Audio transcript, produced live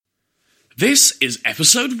This is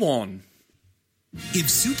episode 1. If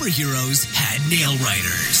superheroes had nail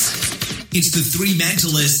writers, it's the three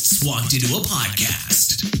mentalists walked into a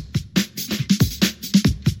podcast.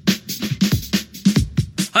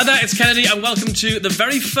 Hi there, it's Kennedy, and welcome to the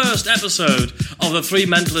very first episode of the Three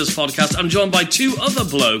Mentalists podcast. I'm joined by two other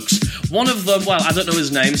blokes. One of them, well, I don't know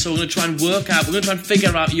his name, so we're going to try and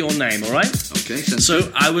figure out your name, all right? Okay.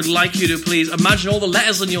 So I would like you to please imagine all the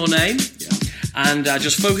letters in your name. Yeah. And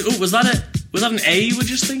just focus. Oh, was that an A you were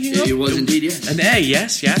just thinking of? It was indeed, yes. An A,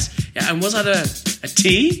 yes. Yeah, and was that a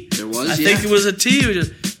T? There was, I think it was a T. And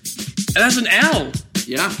that's an L.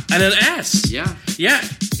 Yeah. And an S. Yeah. Yeah.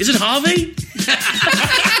 Is it Harvey?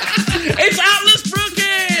 It's Atlas Brookie!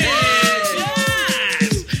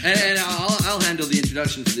 Yes! And I'll handle the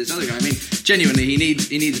introduction for this other guy. I mean, genuinely, he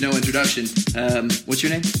needs no introduction. What's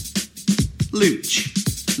your name?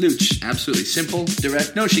 Luch, absolutely simple,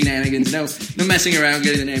 direct, no shenanigans, no messing around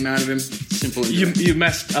getting the name out of him. Simple and direct. You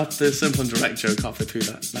messed up the simple and direct joke halfway through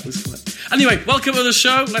that. That was fun. Anyway, welcome to the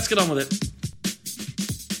show. Let's get on with it.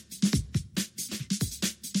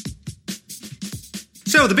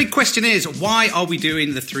 So the big question is, why are we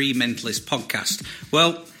doing the Three Mentalists podcast?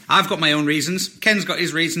 Well, I've got my own reasons, Ken's got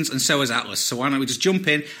his reasons, and so has Atlas. So why don't we just jump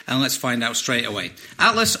in and let's find out straight away.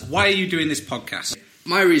 Atlas, why are you doing this podcast?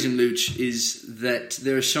 My reason, Luch, is that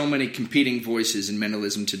there are so many competing voices in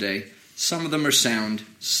mentalism today. Some of them are sound,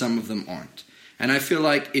 some of them aren't. And I feel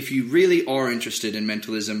like if you really are interested in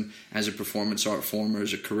mentalism as a performance art form or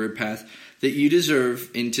as a career path, that you deserve,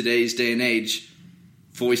 in today's day and age,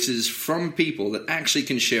 voices from people that actually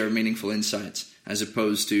can share meaningful insights, as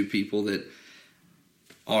opposed to people that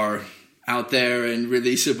are out there and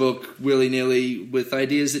release a book willy-nilly with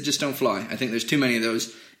ideas that just don't fly. I think there's too many of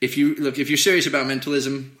those. If you're serious about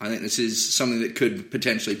mentalism, I think this is something that could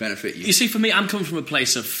potentially benefit you. You see, for me, I'm coming from a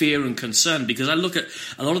place of fear and concern because I look at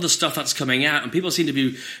a lot of the stuff that's coming out and people seem to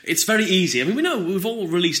be... It's very easy. I mean, we know we've all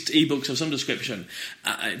released ebooks of some description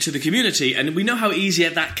to the community, and we know how easy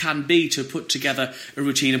that can be to put together a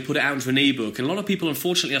routine and put it out into an ebook. And a lot of people,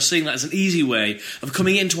 unfortunately, are seeing that as an easy way of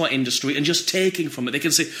coming into our industry and just taking from it. They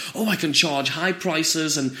can say, oh, I can charge high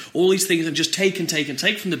prices and all these things and just take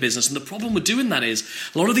from the business. And the problem with doing that is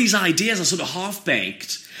a lot of these ideas are sort of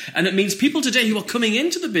half-baked, and it means people today who are coming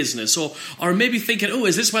into the business or are maybe thinking, oh,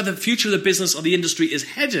 is this where the future of the business or the industry is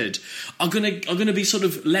headed, are going to be sort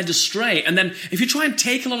of led astray. And then if you try and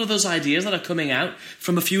take a lot of those ideas that are coming out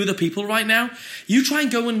from a few of the people right now, you try and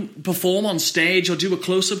go and perform on stage or do a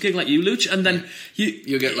close-up gig like you, Luch, and then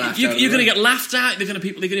you'll get laughed out. You're going to get laughed at. You're going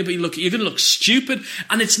to look stupid,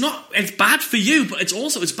 and it's bad for you, but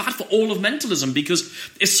it's bad for all of mentalism, because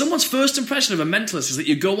if someone's first impression of a mentalist is that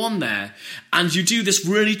you go on there and you do this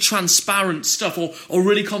really transparent stuff or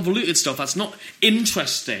really convoluted stuff that's not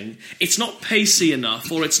interesting, it's not pacey enough,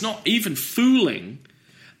 or it's not even fooling,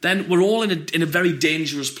 then we're all in a very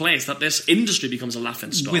dangerous place that this industry becomes a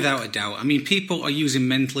laughing stock. Without a doubt. I mean, people are using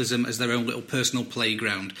mentalism as their own little personal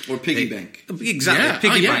playground. Or piggy bank. Exactly,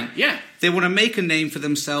 piggy bank. Yeah. They want to make a name for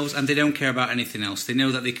themselves and they don't care about anything else. They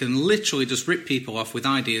know that they can literally just rip people off with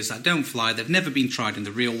ideas that don't fly, they've never been tried in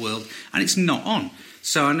the real world, and it's not on.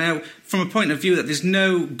 So I know from a point of view that there's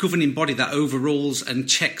no governing body that overrules and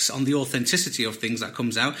checks on the authenticity of things that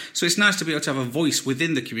comes out. So it's nice to be able to have a voice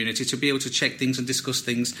within the community to be able to check things and discuss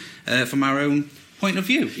things from our own point of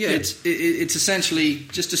view. Yeah, it's essentially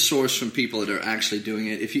just a source from people that are actually doing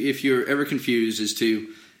it. If you're ever confused as to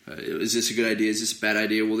is this a good idea, is this a bad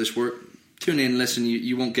idea, will this work? Tune in, listen,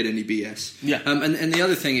 you won't get any BS. Yeah. And the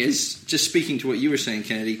other thing is, just speaking to what you were saying,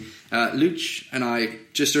 Kennedy, Luch and I,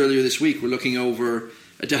 just earlier this week, were looking over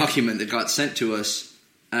a document that got sent to us,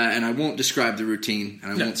 and I won't describe the routine,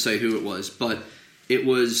 and I won't say who it was, but it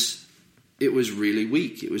was really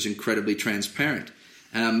weak. It was incredibly transparent.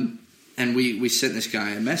 And we sent this guy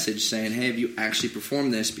a message saying, hey, have you actually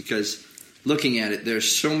performed this? Because looking at it,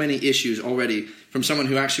 there's so many issues already from someone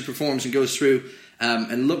who actually performs and goes through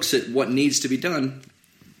and looks at what needs to be done.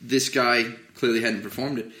 This guy clearly hadn't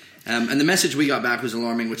performed it. And the message we got back was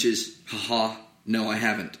alarming, which is, haha, no, I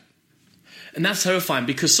haven't. And that's terrifying,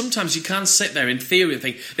 because sometimes you can't sit there in theory and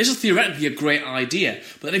think, this is theoretically a great idea,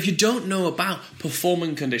 but if you don't know about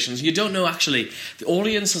performing conditions, you don't know actually, the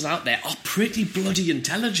audiences out there are pretty bloody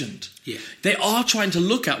intelligent. Yeah. They are trying to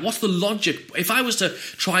look at what's the logic. If I was to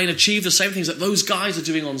try and achieve the same things that those guys are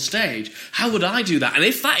doing on stage, how would I do that? And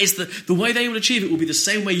if that is the way they would achieve it will be the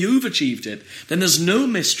same way you've achieved it, then there's no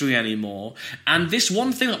mystery anymore. And this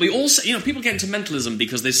one thing that we all say, people get into mentalism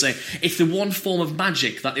because they say it's the one form of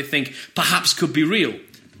magic that they think perhaps could be real.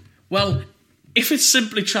 Well, if it's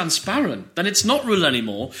simply transparent, then it's not real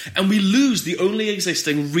anymore, and we lose the only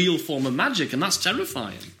existing real form of magic, and that's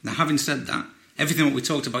terrifying. Now, having said that, everything what we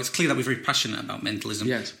talked about, it's clear that we're very passionate about mentalism.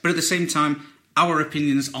 Yes. But at the same time, our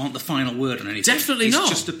opinions aren't the final word on anything. Definitely it's not.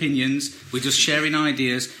 It's just opinions. We're just sharing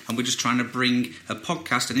ideas, and we're just trying to bring a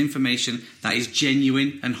podcast and information that is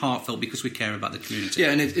genuine and heartfelt because we care about the community.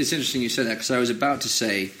 Yeah, and it's interesting you said that, because I was about to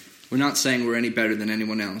say, we're not saying we're any better than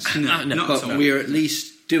anyone else. No, not but at all. we are at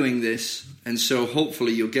least doing this, and so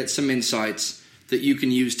hopefully you'll get some insights that you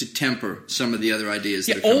can use to temper some of the other ideas.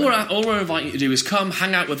 Yeah, that are coming out. all we're inviting you to do is come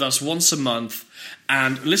hang out with us once a month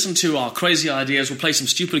and listen to our crazy ideas. We'll play some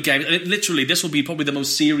stupid games. And literally, this will be probably the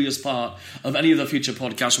most serious part of any of the future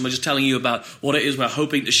podcasts, when we're just telling you about what it is we're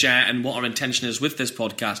hoping to share and what our intention is with this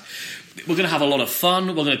podcast. We're going to have a lot of fun.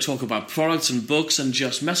 We're going to talk about products and books and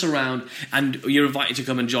just mess around, and you're invited to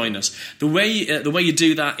come and join us. The way you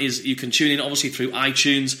do that is you can tune in, obviously, through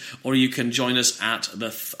iTunes, or you can join us at the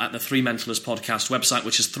Three Mentalists podcast website,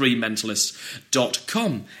 which is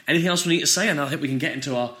threementalists.com. Anything else we need to say? And I think we can get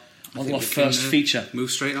into our first feature. Move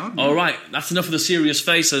straight on. All right, that's enough of the serious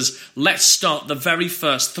faces. Let's start the very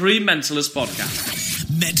first Three Mentalists podcast.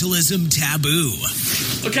 Mentalism Taboo.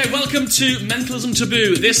 Okay, welcome to Mentalism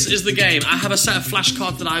Taboo. This is the game. I have a set of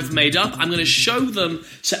flashcards that I've made up. I'm going to show them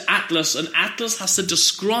to Atlas, and Atlas has to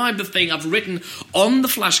describe the thing I've written on the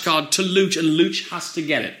flashcard to Luch, and Luch has to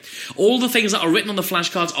get it. All the things that are written on the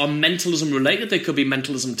flashcards are mentalism related. They could be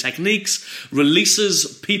mentalism techniques, releases,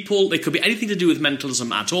 people. They could be anything to do with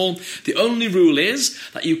mentalism at all. The only rule is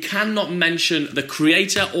that you cannot mention the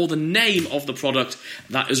creator or the name of the product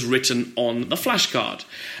that is written on the flashcard.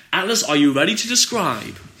 Atlas, are you ready to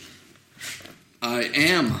describe? I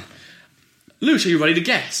am. Luch, are you ready to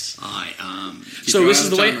guess? I am. So this is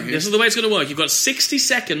the way here. it's going to work. You've got 60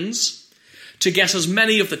 seconds to guess as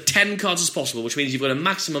many of the 10 cards as possible, which means you've got a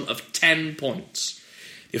maximum of 10 points.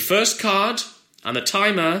 Your first card and the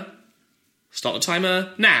timer. Start the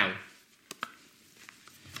timer now.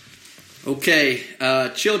 Okay,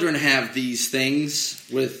 children have these things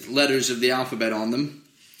with letters of the alphabet on them,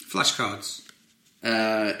 Flashcards.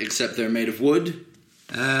 except they're made of wood.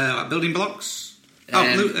 Like building blocks.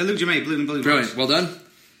 And- Luke Jamay, building blocks. Brilliant, well done.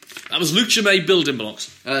 That was Luch Jamay building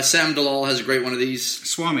blocks. Sam Dalal has a great one of these.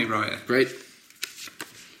 Swami writer. Great.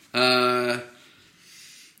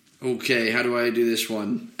 Okay, how do I do this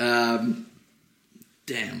one?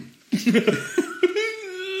 Damn.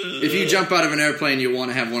 If you jump out of an airplane, you'll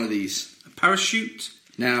want to have one of these. Parachute.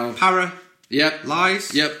 Now, Para. yep,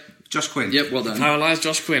 Lies. yep, Josh Quinn. yep, well done. Paralyzed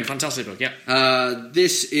Josh Quinn. Fantastic book, yeah.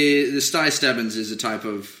 This is, the Sty Stebbins is a type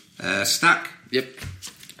of, Stack. yep.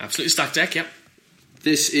 Absolutely stacked deck, yeah.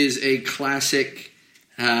 This is a classic,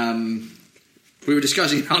 we were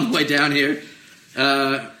discussing it on the way down here,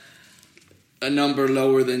 a number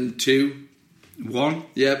lower than 2, 1.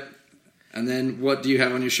 yep. And then what do you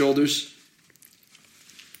have on your shoulders?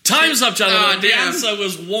 Time's up, gentlemen. Oh, the damn. answer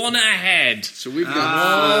was 1 ahead. So we've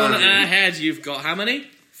got 1 ahead. You've got how many?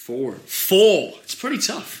 4. 4. It's pretty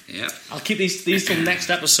tough. Yep. I'll keep these till next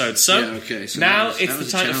episode. So, Yeah, okay, so now that it's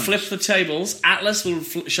was the a time to challenge. flip the tables. Atlas will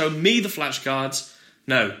show me the flashcards.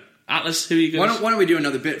 No. Atlas, who are you Why going to... don't we do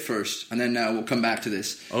another bit first, and then we'll come back to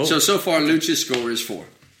this. Oh. So far, Luch's score is 4.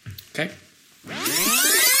 Okay.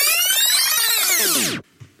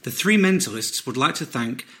 The Three Mentalists would like to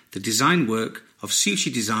thank the design work of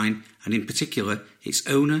Sushi Design, and in particular its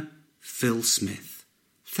owner, Phil Smith.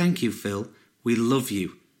 Thank you, Phil. We love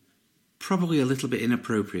you. Probably a little bit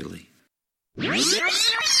inappropriately.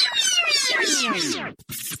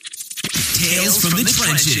 Tales from the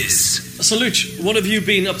trenches. So, Luch, what have you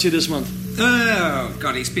been up to this month? Oh,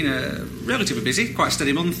 God, it's been a relatively busy, quite a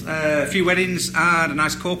steady month. A few weddings and a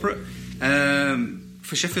nice corporate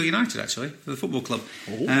for Sheffield United, actually, for the football club.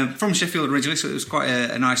 From Sheffield originally, so it was quite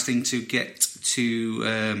a nice thing to get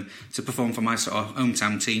to perform for my sort of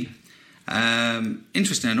hometown team.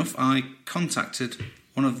 Interesting enough, I contacted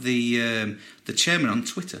one of the chairman on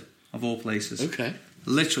Twitter, of all places. Okay.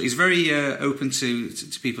 Literally, he's very open to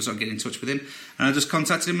people sort of getting in touch with him, and I just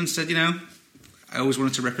contacted him and said, you know, I always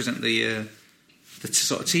wanted to represent the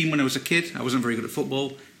sort of team when I was a kid. I wasn't very good at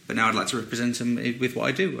football, but now I'd like to represent them with what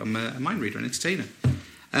I do. I'm a mind reader and entertainer.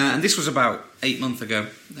 And this was about 8 months ago.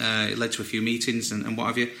 It led to a few meetings and what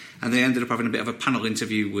have you, and they ended up having a bit of a panel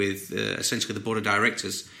interview with essentially the board of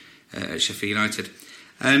directors at Sheffield United.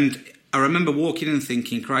 And I remember walking in and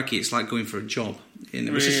thinking, crikey, it's like going for a job.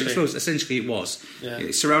 I suppose essentially it was. Yeah.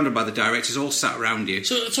 It's surrounded by the directors, all sat around you.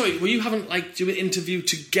 So, sorry, were you having, do an interview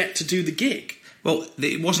to get to do the gig? Well,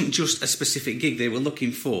 it wasn't just a specific gig. They were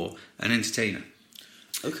looking for an entertainer.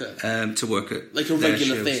 Okay. To work at Like a their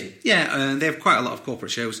regular shows. thing? Yeah, they have quite a lot of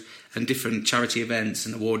corporate shows and different charity events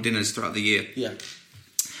and award dinners throughout the year. Yeah.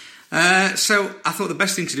 So I thought the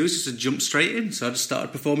best thing to do is just to jump straight in. So I just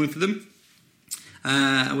started performing for them.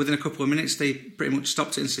 And within a couple of minutes, they pretty much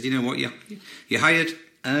stopped it and said, "You know what, you're hired.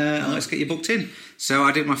 Let's get you booked in." So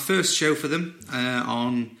I did my first show for them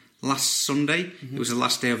on last Sunday. Mm-hmm. It was the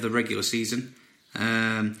last day of the regular season.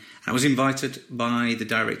 I was invited by the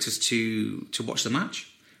directors to watch the match.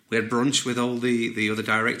 We had brunch with all the other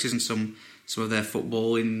directors and some of their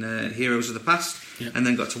footballing heroes of the past, and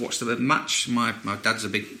then got to watch the match. My dad's a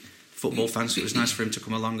big football fan, so it was nice for him to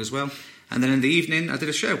come along as well. And then in the evening, I did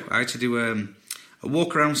a show. I had to do a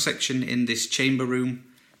walk-around section in this chamber room,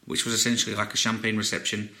 which was essentially like a champagne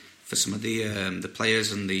reception for some of the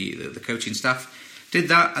players and the coaching staff. Did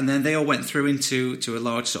that, and then they all went through into a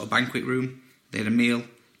large sort of banquet room. They had a meal,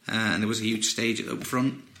 and there was a huge stage at the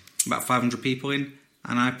front, about 500 people in,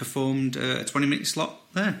 and I performed a 20-minute slot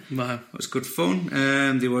there. Wow. It was good fun.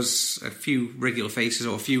 There was a few regular faces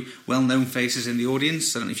or a few well-known faces in the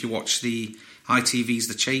audience. I don't know if you watch the ITV's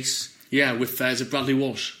The Chase. Yeah, with is it Bradley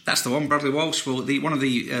Walsh? That's the one, Bradley Walsh. Well, one of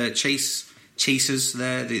the chasers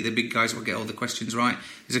there, the big guys that get all the questions right,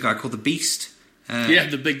 is a guy called The Beast.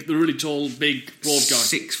 The really tall, big, broad guy.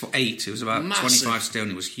 6'8". It was about Massive. 25 stone.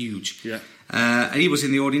 It was huge. Yeah. And he was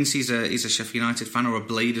in the audience. He's a Sheffield United fan, or a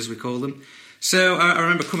Blade as we call them. So I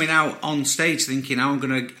remember coming out on stage thinking, I've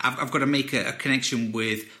got to make a connection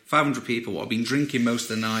with 500 people what have been drinking most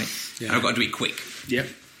of the night, and I've got to do it quick. Yeah.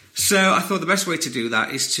 So I thought the best way to do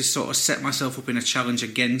that is to sort of set myself up in a challenge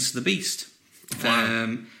against the Beast.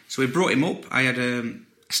 Wow. So we brought him up. I had a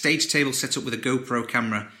stage table set up with a GoPro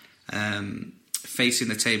camera facing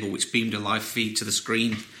the table, which beamed a live feed to the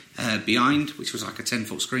screen behind, which was like a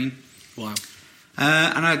 10-foot screen. Wow.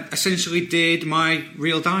 And I essentially did my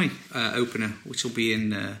Real Die opener, which will be in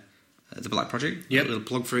the Black Project. Yep. A little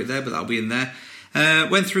plug for it there, but that'll be in there.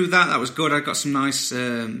 Went through that was good. I got some nice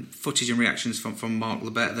footage and reactions from Mark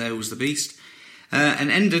Lebet there, who was the Beast.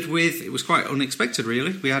 And ended with, it was quite unexpected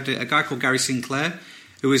really, we had a guy called Gary Sinclair,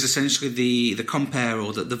 who is essentially the compere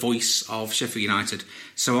or the voice of Sheffield United.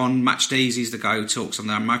 So on match days, he's the guy who talks on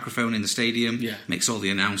the microphone in the stadium, makes all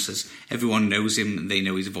the announcers. Everyone knows him and they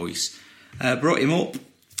know his voice. Brought him up,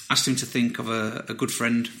 asked him to think of a good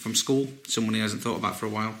friend from school, someone he hasn't thought about for a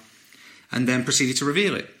while, and then proceeded to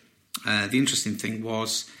reveal it. The interesting thing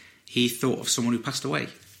was he thought of someone who passed away.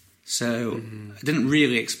 So I didn't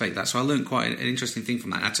really expect that. So I learned quite an interesting thing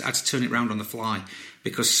from that. I had to turn it around on the fly,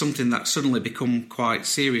 because something that suddenly become quite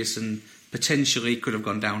serious and potentially could have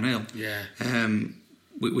gone downhill. Yeah.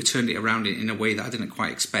 We turned it around in a way that I didn't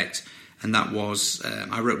quite expect. And that was,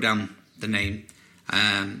 I wrote down the name,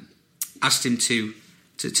 asked him to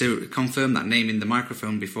confirm that name in the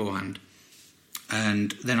microphone beforehand.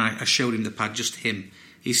 And then I showed him the pad, just him.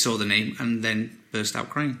 He saw the name and then burst out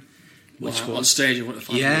crying. Which was on stage in front of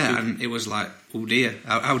 500 people. people. And it was like, oh dear,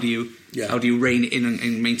 how do you rein it in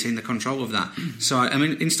and maintain the control of that? So I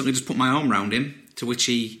instantly just put my arm around him, to which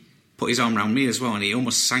he put his arm around me as well, and he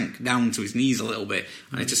almost sank down to his knees a little bit.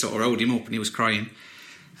 I had to sort of hold him up, and he was crying.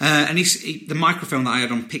 And the microphone that I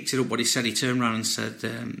had on picked it up. What he said, he turned around and said,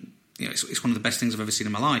 it's one of the best things I've ever seen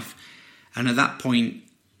in my life. And at that point,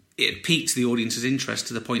 it piqued the audience's interest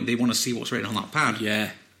to the point they want to see what's written on that pad.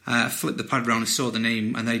 Yeah. I flipped the pad round and saw the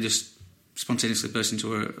name, and they just spontaneously burst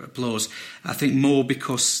into applause. I think more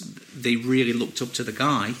because they really looked up to the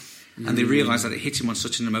guy, and they realised that it hit him on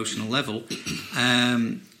such an emotional level,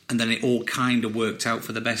 and then it all kind of worked out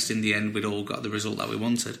for the best in the end. We'd all got the result that we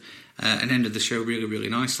wanted, and ended the show really, really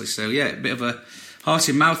nicely. So yeah, a bit of a heart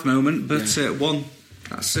in mouth moment, but one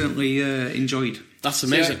that I certainly enjoyed. That's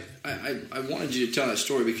amazing. See, I wanted you to tell that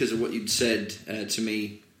story because of what you'd said to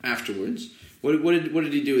me afterwards. What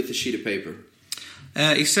did he do with the sheet of paper?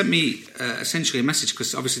 He sent me essentially a message,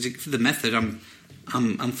 because obviously for the method I'm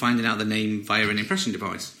finding out the name via an impression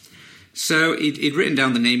device. So he'd written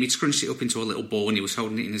down the name, he'd scrunched it up into a little ball, and he was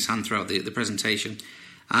holding it in his hand throughout the presentation.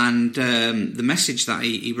 And the message that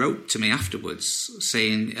he wrote to me afterwards,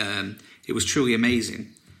 saying it was truly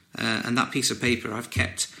amazing, and that piece of paper I've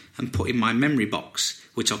kept and put in my memory box,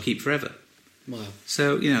 which I'll keep forever. Wow.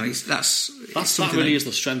 So, that really is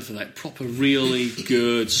the strength of that. Proper, really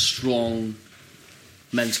good, strong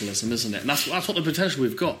mentalism, isn't it? And that's what the potential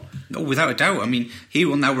we've got. No, without a doubt. I mean, he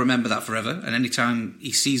will now remember that forever, and any time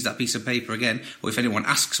he sees that piece of paper again, or if anyone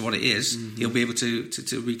asks what it is, he'll be able to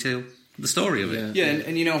retell the story of it. Yeah,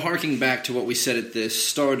 and harking back to what we said at the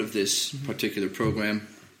start of this particular program,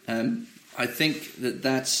 I think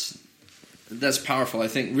that's powerful. I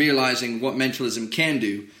think realizing what mentalism can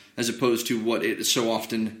do, as opposed to what it so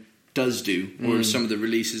often does do, or some of the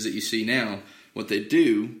releases that you see now, what they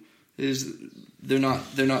do is they're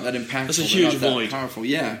not that impactful. There's a huge void. That powerful.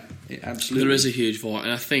 Yeah, absolutely. There is a huge void,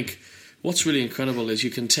 and I think what's really incredible is you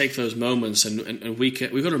can take those moments, and we've got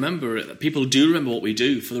to remember that people do remember what we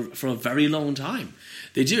do for a very long time.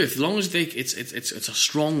 They do, as long as it's a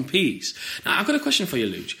strong piece. Now, I've got a question for you,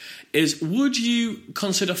 Luch. Would you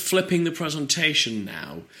consider flipping the presentation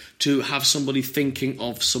now to have somebody thinking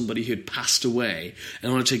of somebody who'd passed away in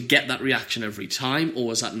order to get that reaction every time,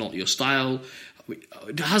 or is that not your style?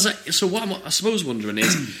 So what I suppose wondering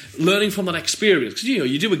is learning from that experience, because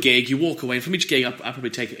you do a gig, you walk away, and from each gig I probably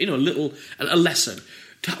take a lesson.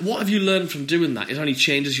 What have you learned from doing that? Is there any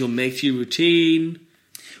changes you'll make to your routine?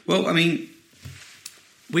 Well, I mean,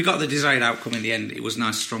 we got the desired outcome in the end. It was a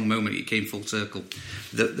nice, strong moment. It came full circle.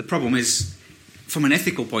 The problem is, from an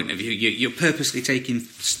ethical point of view, you're purposely taking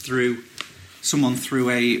someone through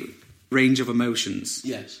a range of emotions.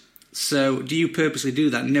 Yes. So do you purposely do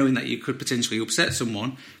that knowing that you could potentially upset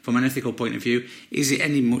someone from an ethical point of view? Is it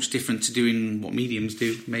any much different to doing what mediums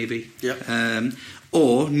do, maybe? Yeah.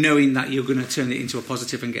 Or knowing that you're going to turn it into a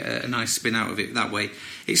positive and get a nice spin out of it that way?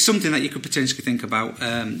 It's something that you could potentially think about,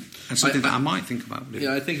 and something that I might think about.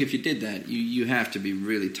 Yeah, I think if you did that, you have to be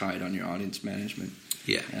really tight on your audience management.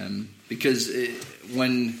 Yeah. Because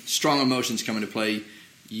when strong emotions come into play,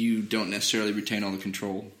 you don't necessarily retain all the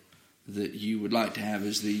control that you would like to have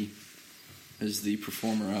as the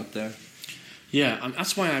performer out there. Yeah,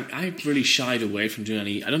 that's why I really shied away from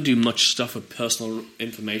doing I don't do much stuff with personal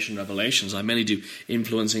information revelations. I mainly do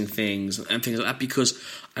influencing things and things like that, because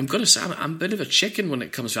I'm going to say I'm a bit of a chicken when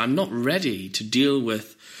it comes to I'm not ready to deal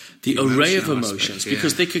with the array of emotions,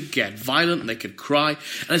 because they could get violent, they could cry,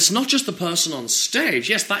 and it's not just the person on stage.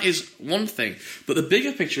 Yes, that is one thing, but the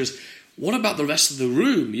bigger picture is, what about the rest of the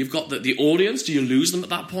room? You've got the audience. Do you lose them at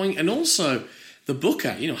that point? And also the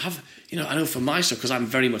booker. I know for my stuff, because I'm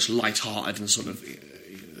very much light-hearted and sort of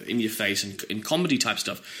in your face and in comedy type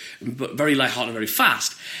stuff, but very light-hearted and very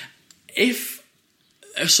fast. If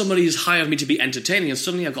somebody has hired me to be entertaining and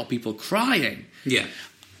suddenly I've got people crying,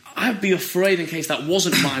 I'd be afraid in case that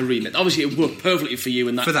wasn't my remit. Obviously, it worked perfectly for you,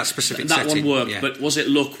 and for that specific that setting, one worked. Yeah. But was it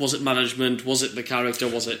look? Was it management? Was it the character?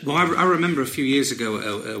 Was it? Well, I remember a few years ago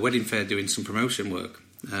at a wedding fair doing some promotion work.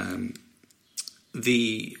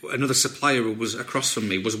 Another supplier who was across from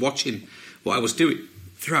me was watching what I was doing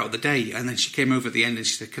throughout the day, and then she came over at the end and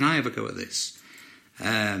she said, "Can I have a go at this?"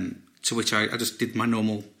 To which I just did my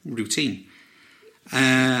normal routine,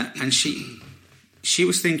 and she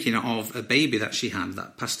was thinking of a baby that she had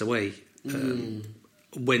that passed away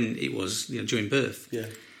when it was during birth. Yeah.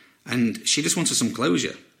 And she just wanted some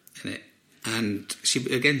closure in it. And she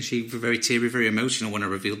was very teary, very emotional when I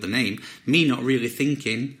revealed the name. Me not really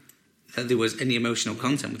thinking that there was any emotional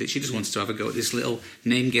content with it. She just wanted to have a go at this little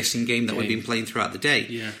name-guessing game that we'd been playing throughout the day.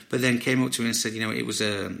 Yeah. But then came up to me and said, it was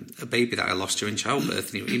a baby that I lost during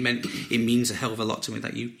childbirth. And it means a hell of a lot to me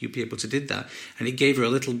that you people did that. And it gave her a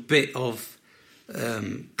little bit of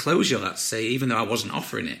closure, let's say, even though I wasn't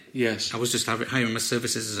offering it. Yes. I was just hiring my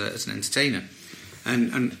services as an entertainer.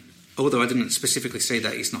 And although I didn't specifically say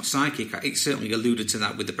that it's not psychic, it certainly alluded to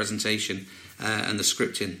that with the presentation and the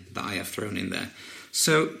scripting that I have thrown in there.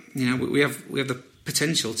 So, we have the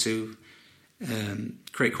potential to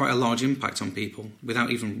create quite a large impact on people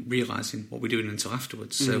without even realising what we're doing until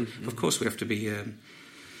afterwards. So, of course, we have to be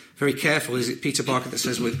very careful. Is it Peter Parker that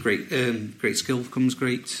says, with great skill comes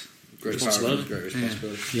great responsibility? Great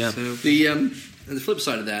responsibility. Yeah. So, the flip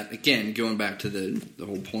side of that, again, going back to the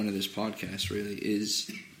whole point of this podcast, really, is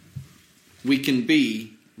we can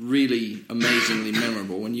be really amazingly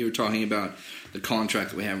memorable. When you were talking about the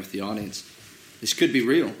contract that we have with the audience, this could be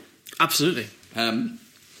real. Absolutely.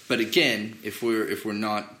 But again, if we're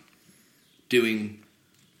not doing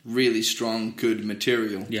really strong, good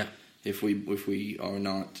material, if we are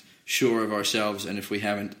not sure of ourselves, and if we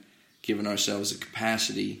haven't given ourselves the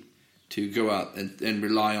capacity to go out and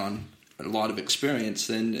rely on a lot of experience,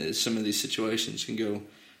 then some of these situations can go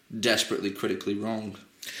desperately, critically wrong.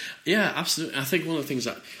 Yeah, absolutely. I think one of the things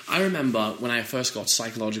that I remember when I first got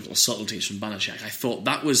psychological subtleties from Banachek, I thought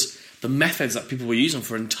that was the methods that people were using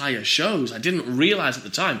for entire shows. I didn't realise at the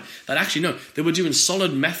time that actually, no, they were doing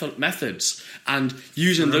solid methods and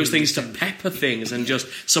using those things to pepper things and just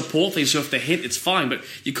support things. So if they hit, it's fine. But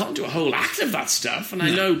you can't do a whole act of that stuff. And I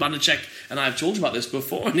know Banachek and I have talked about this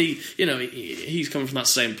before, and he's coming from that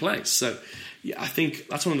same place. So yeah, I think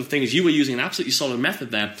that's one of the things. You were using an absolutely solid method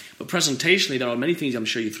there, but presentationally, there are many things I'm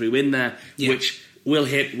sure you threw in there which will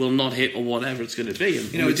hit, will not hit, or whatever it's going to be.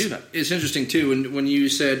 And we do that. It's interesting too when you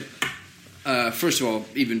said, first of all,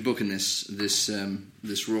 even booking this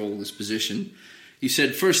role, this position, you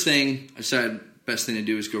said first thing, I said best thing to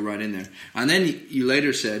do is go right in there. And then you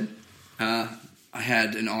later said, I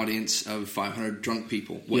had an audience of 500 drunk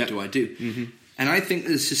people. What do I do? Mm-hmm. And I think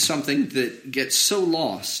this is something that gets so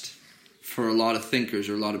lost for a lot of thinkers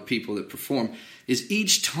or a lot of people that perform, is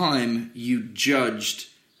each time you judged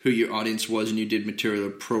who your audience was and you did material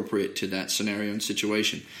appropriate to that scenario and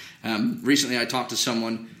situation. Recently I talked to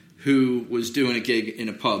someone who was doing a gig in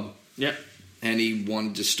a pub. Yeah. And he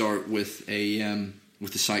wanted to start with the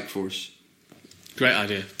psych force. Great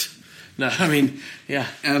idea. No, I mean, yeah.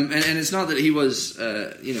 And it's not that he was,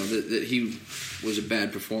 that he was a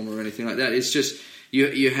bad performer or anything like that. It's just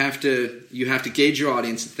you have to gauge your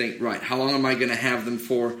audience and think, right, how long am I going to have them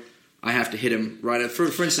for? I have to hit him right at, for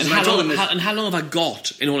instance, and how long have I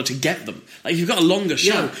got in order to get them? Like, if you've got a longer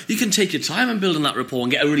show, you can take your time in building that rapport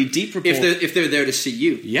and get a really deep rapport. If they're there to see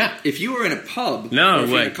you. Yeah. If you were in a pub or if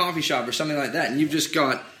you're in a coffee shop or something like that and you've just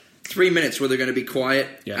got 3 minutes where they're going to be quiet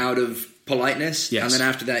out of politeness, and then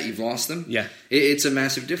after that you've lost them, it's a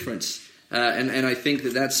massive difference. And I think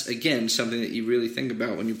that's, again, something that you really think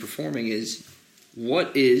about when you're performing is,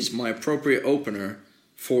 what is my appropriate opener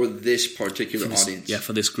for this particular audience? Yeah,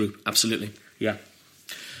 for this group, absolutely. Yeah.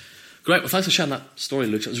 Great. Well, thanks for sharing that story,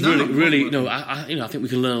 Luke. It was really. I think we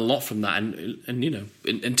can learn a lot from that,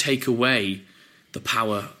 and take away the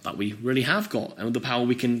power that we really have got, and the power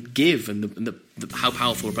we can give, and how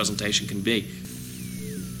powerful a presentation can be.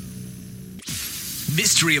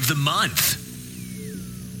 Mystery of the Month.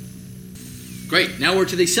 Great. Now we're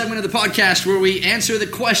to the segment of the podcast where we answer the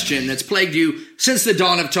question that's plagued you since the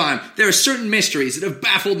dawn of time. There are certain mysteries that have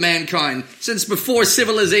baffled mankind since before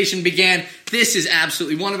civilization began. This is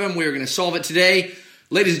absolutely one of them. We're going to solve it today.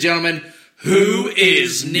 Ladies and gentlemen, who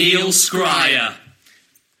is Neil Scryer?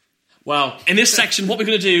 Well, in this section, what we're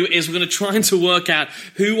going to do is we're going to try to work out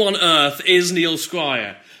who on earth is Neil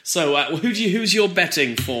Scryer. So, who's your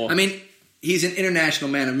betting for? I mean, he's an international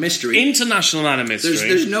man of mystery. International man of mystery.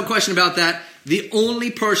 There's no question about that. The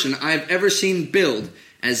only person I've ever seen billed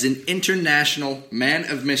as an international man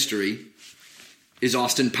of mystery is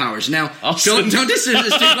Austin Powers. Now, don't dismiss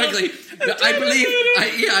this too quickly. I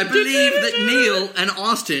believe that Neil and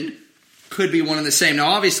Austin could be one and the same. Now,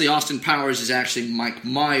 obviously, Austin Powers is actually Mike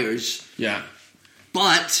Myers. Yeah.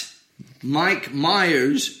 But Mike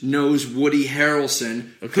Myers knows Woody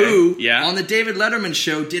Harrelson, who, on the David Letterman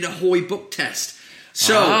show, did a Hoy book test.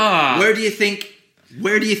 So, where do you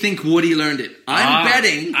think Woody learned it? I'm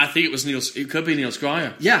betting. I think it was Neil. It could be Neil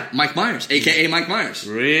Scryer. Yeah, Mike Myers, a.k.a. Mike Myers.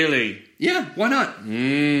 Really? Yeah, why not?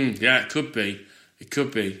 Yeah, it could be. It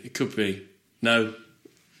could be. No.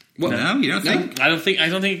 Well, no, you don't think? I think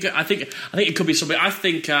it could be something. I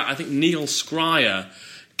think Neil Scryer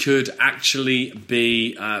could actually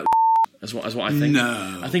be. As what I think.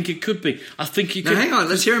 No, I think it could be. I think you could. Now, hang on,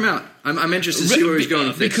 let's hear him out. I'm interested to see where he's going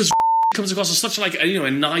with this. Because comes across as such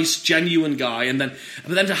a nice, genuine guy, but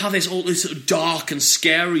then to have this sort of dark and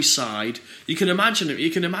scary side, you can imagine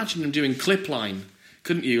him doing Clipline,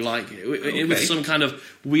 couldn't you? Like with some kind of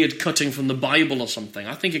weird cutting from the Bible or something.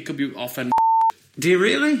 I think it could be often. Do you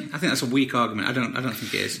really? I think that's a weak argument. I don't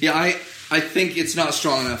think it is. Yeah, I think it's not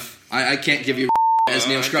strong enough. I can't give you as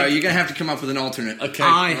Neil Scryer. You're going to have to come up with an alternate. Okay.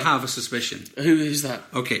 I have a suspicion. Who is that?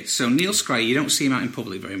 Okay, so Neil Scryer, you don't see him out in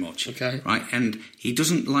public very much. Okay. Right, and he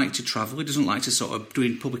doesn't like to travel. He doesn't like to sort of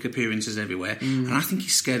doing public appearances everywhere. And I think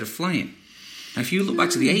he's scared of flying. Now, if you look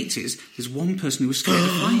back to the 80s, there's one person who was scared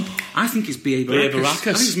of flying. I think it's B.A. Baracus. I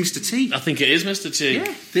think it's Mr. T. I think it is Mr. T.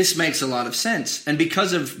 Yeah. This makes a lot of sense. And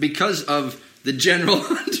because of the general...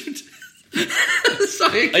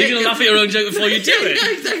 Sorry, are you going to laugh at your own joke before you do it?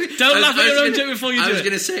 Yeah, exactly. Don't laugh at your own joke before you do it. I was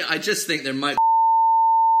going to say, I just think there might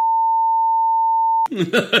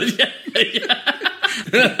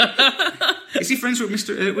Is he friends with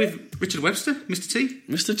with Richard Webster, Mr. T?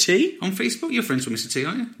 Mr. T? On Facebook? You're friends with Mr. T,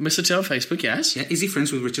 aren't you? Mr. T on Facebook, yes. Yeah, is he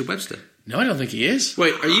friends with Richard Webster? No, I don't think he is.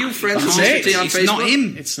 Wait, are you friends with Mr. T on Facebook? It's not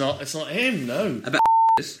him. It's not him, no. About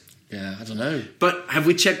Yeah, I don't know. But have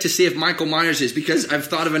we checked to see if Michael Myers is? Because I've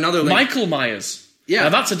thought of another link. Michael Myers. Yeah. Now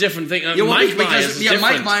that's a different thing. Mike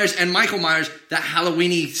Myers and Michael Myers, that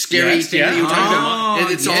Halloween-y, scary thing that you were talking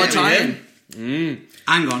about. It's all a tie-in.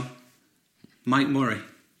 Hang on. Mike Murray.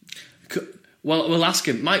 Well, we'll ask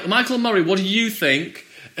him. Michael Murray, what do you think?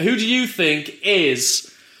 Who do you think is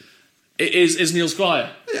Neil Scryer?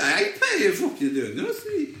 I pay you fucking do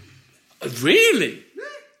nothing. Really?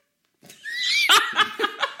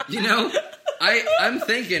 You know, I'm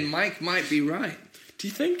thinking Mike might be right. Do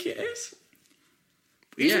you think it is?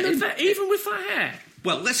 Even with that hair?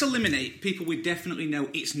 Well, let's eliminate people we definitely know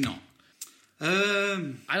it's not.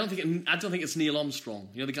 I don't think it's Neil Armstrong.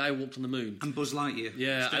 You know, the guy who walked on the moon. And Buzz Lightyear.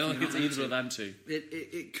 Yeah, I don't think it's either of them two.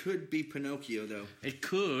 It could be Pinocchio, though. It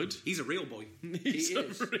could. He's a real boy. He's a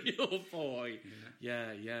real boy.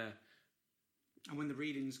 Yeah. And when the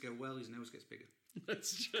readings go well, his nose gets bigger.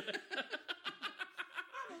 That's true. I'm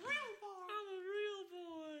a real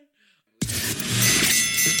boy.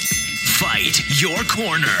 Fight your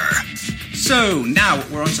corner. So now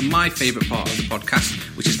we're on to my favourite part of the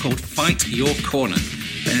podcast, which is called Fight Your Corner.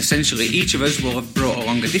 And essentially each of us will have brought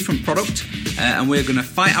along a different product, and we're going to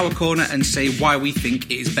fight our corner and say why we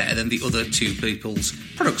think it is better than the other two people's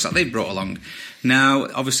products that they've brought along. Now,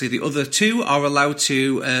 obviously the other two are allowed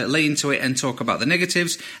to lay into it and talk about the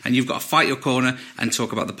negatives, and you've got to fight your corner and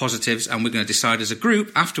talk about the positives, and we're going to decide as a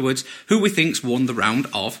group afterwards who we think's won the round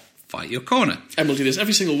of Fight Your Corner. And we'll do this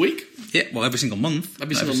every single week. Yeah, well, every single month.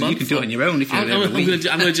 Every single month. You can do it on your own if you're I'm going to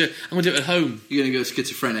do it at home. You're going to go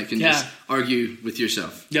schizophrenic and just argue with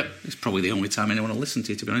yourself. Yep. It's probably the only time anyone will listen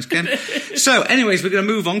to be honest, Ken. So, anyways, we're going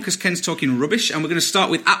to move on because Ken's talking rubbish, and we're going to start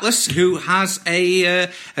with Atlas, who has a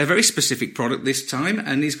very specific product this time,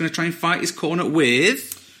 and he's going to try and fight his corner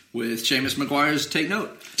with Seamus Maguire's Take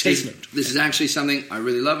Note. Take Note. This is actually something I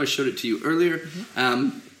really love. I showed it to you earlier.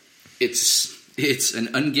 Mm-hmm. It's an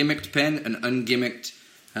ungimmicked pen, an ungimmicked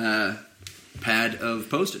pad of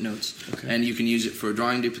Post-it notes. Okay. And you can use it for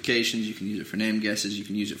drawing duplications, you can use it for name guesses, you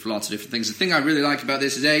can use it for lots of different things. The thing I really like about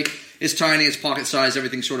this is, it's tiny, it's pocket size,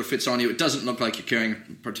 everything sort of fits on you. It doesn't look like you're carrying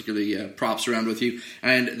particularly props around with you.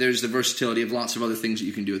 And there's the versatility of lots of other things that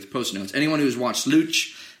you can do with the Post-it notes. Anyone who's watched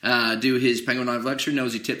Luch do his Penguin Live lecture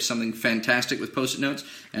knows he tips something fantastic with Post-it notes,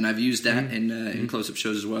 and I've used that in close-up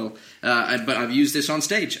shows as well. But I've used this on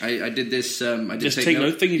stage. I did this. I did Take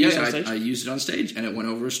Note thing you used on stage? I used it on stage, and it went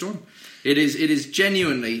over a storm. It is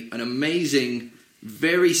genuinely an amazing,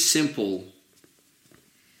 very simple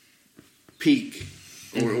peak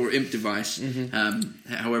or imp device,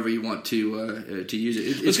 however you want to use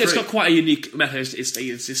it. It's got quite a unique method.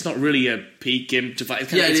 It's not really a peak imp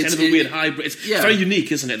device. It's kind of a weird hybrid. It's very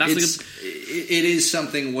unique, isn't it? It is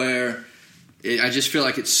something where I just feel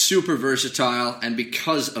like it's super versatile, and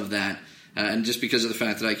because of that, and just because of the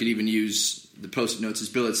fact that I could even use the Post-it notes as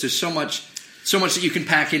billets, there's so much that you can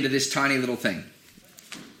pack into this tiny little thing.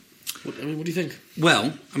 What do you think?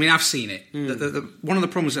 Well, I mean, I've seen it. One of the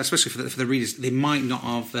problems, especially for the readers, they might not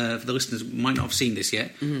have, for the listeners, might not have seen this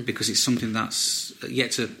yet, because it's something that's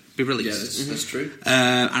yet to be released. Yeah, that's true.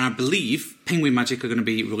 And I believe Penguin Magic are going to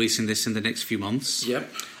be releasing this in the next few months. Yep.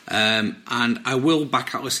 And I will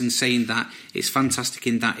back Atlas in saying that it's fantastic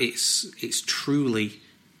in that it's truly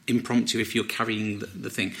impromptu if you're carrying the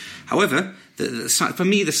thing. However, for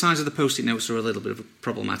me, the size of the Post-it notes are a little bit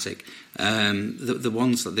problematic. The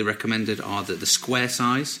ones that they recommended are the square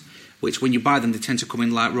size, which when you buy them, they tend to come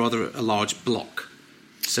in like rather a large block.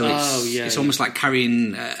 So it's almost like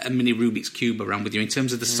carrying a mini Rubik's Cube around with you in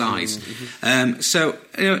terms of the size. So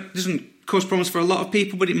it doesn't cause problems for a lot of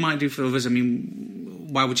people, but it might do for others. I mean,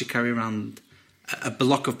 why would you carry around a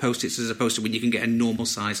block of Post-its as opposed to when you can get a normal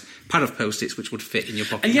size pad of Post-its which would fit in your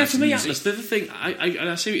pocket? And for me, Atlas, the other thing,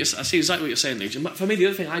 I see exactly what you're saying, Luke. For me, the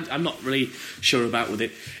other thing I'm not really sure about with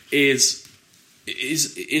it is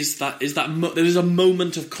that there is a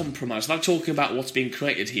moment of compromise. Without talking about what's being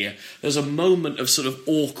created here, there's a moment of sort of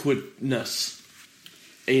awkwardness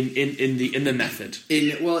in the method.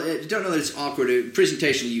 I don't know that it's awkward.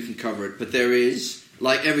 Presentationally, you can cover it, but there is.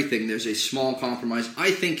 Like everything, there's a small compromise. I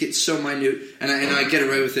think it's so minute, and I get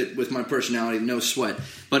away with it with my personality, no sweat.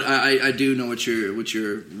 But I do know what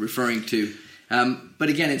you're referring to. But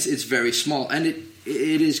again, it's very small, and it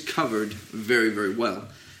is covered very, very well,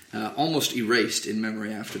 almost erased in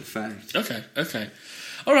memory after the fact. Okay.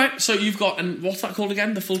 All right. So you've got, and what's that called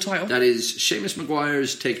again? The full title? That is Seamus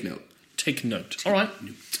Maguire's Take Note. Take Note. All right.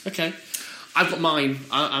 Okay. I've got mine.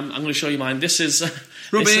 I'm going to show you mine. This is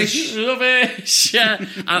rubbish. Rubbish. Yeah,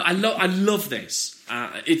 I love this.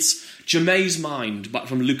 It's Jame's Mind, but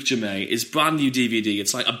from Luc Jamay. It's brand new DVD.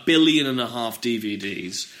 It's like 1.5 billion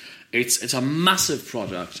DVDs. It's a massive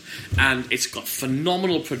product, and it's got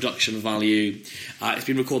phenomenal production value. It's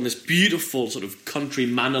been recorded in this beautiful sort of country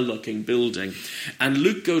manor-looking building, and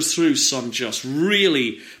Luke goes through some just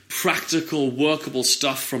really practical, workable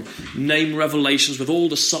stuff from name revelations with all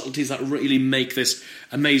the subtleties that really make this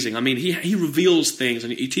amazing. I mean, he reveals things,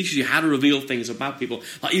 and he teaches you how to reveal things about people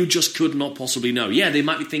that you just could not possibly know. Yeah, they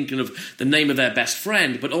might be thinking of the name of their best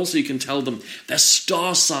friend, but also you can tell them their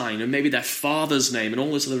star sign and maybe their father's name and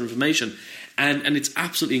all this other information. and it's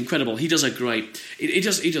absolutely incredible. He does a great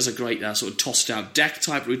sort of tossed out deck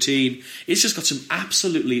type routine. It's just got some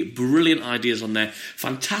absolutely brilliant ideas on there,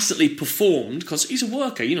 fantastically performed because he's a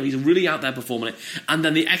worker. He's really out there performing it, and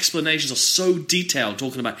then the explanations are so detailed,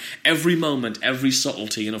 talking about every moment, every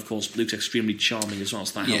subtlety, and of course Luke's extremely charming as well,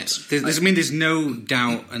 so that helps. There's no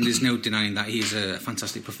doubt and there's no denying that he's a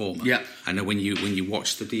fantastic performer. Yeah. I know when you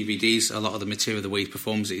watch the DVDs, a lot of the material, the way he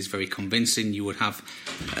performs it is very convincing. You would have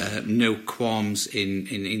no qualms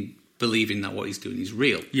in believing that what he's doing is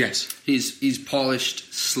real. Yes. He's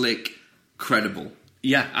polished, slick, credible.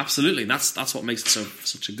 Yeah, absolutely. That's what makes it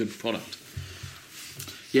such a good product.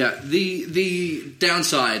 Yeah, the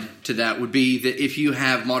downside to that would be that if you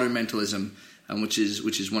have Modern Mentalism, which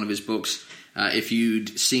is one of his books, if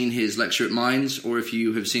you'd seen his lecture at Minds, or if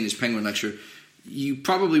you have seen his Penguin lecture, you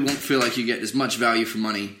probably won't feel like you get as much value for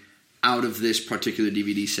money out of this particular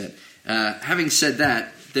DVD set. Having said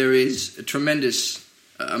that, there is a tremendous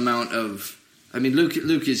amount of... I mean, Luke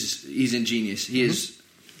he's ingenious. He is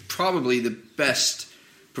probably the best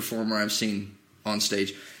performer I've seen on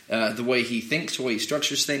stage. The way he thinks, the way he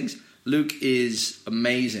structures things, Luke is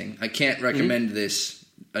amazing. I can't recommend this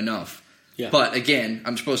enough. Yeah. But again,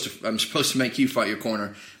 I'm supposed to make you fight your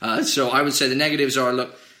corner. So I would say the negatives are,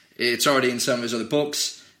 look, it's already in some of his other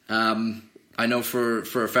books. I know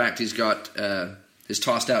for a fact he's got his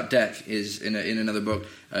Tossed Out deck is in another book.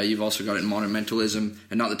 You've also got it in Modern Mentalism,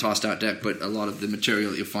 and not the Tossed Out deck, but a lot of the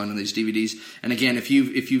material that you'll find on these DVDs. And again, if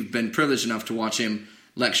you've been privileged enough to watch him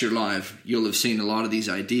lecture live, you'll have seen a lot of these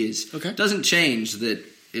ideas. Okay. It doesn't change that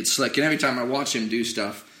it's like, and every time I watch him do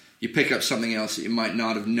stuff, you pick up something else that you might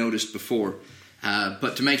not have noticed before.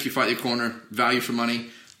 But to make you fight your corner, value for money,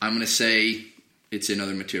 I'm going to say it's in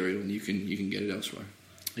other material, and you can get it elsewhere.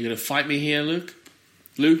 Are you going to fight me here, Luke?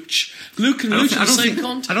 Luke and Luke in the same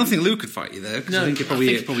content? I don't think Luke could fight you there, because I think he probably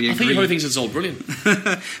agree. I think he probably thinks it's all brilliant.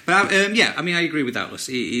 But I agree with Atlas.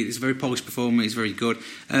 He's a very polished performer. He's very good.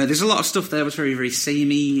 There's a lot of stuff there that's very, very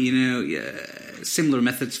samey. Similar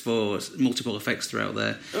methods for multiple effects throughout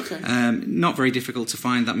there. Okay. Not very difficult to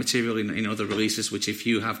find that material in other releases. Which, if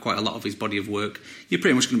you have quite a lot of his body of work, you're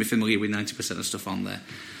pretty much going to be familiar with 90% of stuff on there.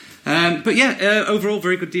 Overall,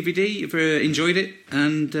 very good DVD. I've enjoyed it,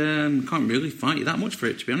 and can't really fight you that much for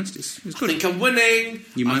it, to be honest. It's good. I think I'm winning.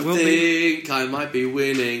 You might well be. I think I might be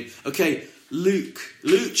winning. Okay, Luke.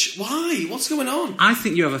 Why? What's going on? I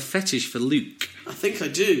think you have a fetish for Luke. I think I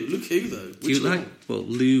do. Luke who, though? Do you like? Well,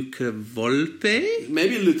 Luca Volpe?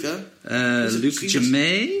 Maybe Luca. Luke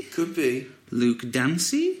Jamay? Could be. Luke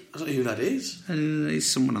Dancy? I don't know who that is.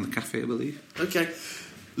 He's someone on the cafe, I believe. Okay.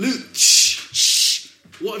 Luke, shh.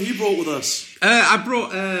 What have you brought with us? I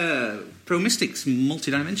brought Pro Mystics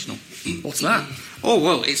Multidimensional. What's that? Oh,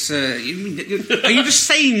 well, it's... are you just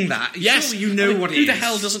saying that? Yes. Surely you know what it is. Who the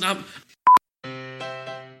hell doesn't have...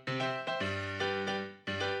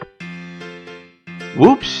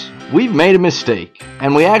 Whoops, we've made a mistake,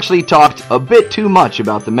 and we actually talked a bit too much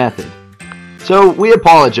about the method. So we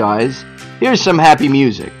apologize. Here's some happy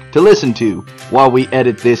music to listen to while we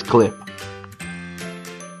edit this clip.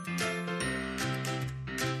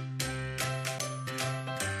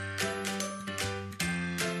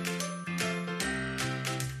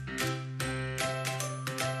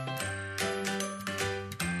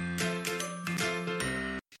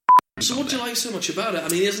 So what do you like so much about it? I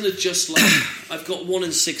mean, isn't it just like, I've got 1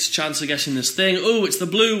 in 6 chance of guessing this thing. Oh, it's the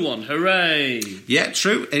blue one. Hooray. Yeah,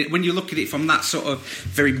 true. When you look at it from that sort of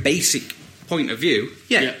very basic point of view,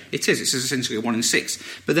 yeah. It is. It's essentially a 1 in 6.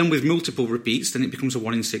 But then with multiple repeats, then it becomes a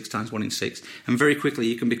 1 in 6 times 1 in 6. And very quickly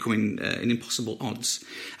you can become in impossible odds.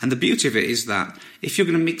 And the beauty of it is that if you're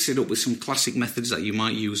going to mix it up with some classic methods that you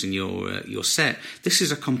might use in your set, this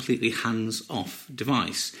is a completely hands-off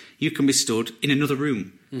device. You can be stood in another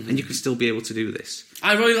room. Mm-hmm. And you can still be able to do this.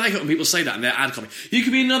 I really like it when people say that in their ad copy. You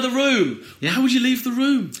could be in another room. Yeah. Why would you leave the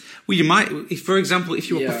room? Well, you might, for example, if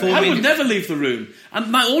you were performing... I would never leave the room. And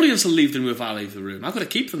my audience will leave the room if I leave the room. I've got to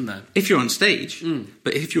keep them there. If you're on stage,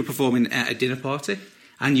 but if you're performing at a dinner party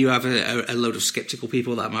and you have a load of sceptical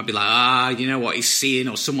people that might be like, you know what he's seeing,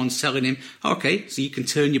 or someone's telling him, okay, so you can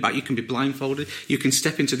turn your back, you can be blindfolded, you can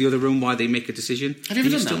step into the other room while they make a decision. Have you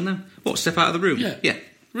ever done still that? Know. What, step out of the room? Yeah.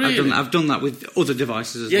 Really? I've done that with other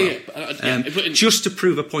devices as well. Just to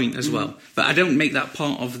prove a point as well. But I don't make that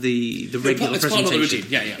part of the regular presentation. Part of the routine.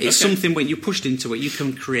 Yeah. It's something when you're pushed into it, you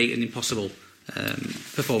can create an impossible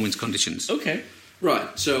performance conditions. Okay.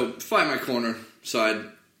 Right, so fight my corner side,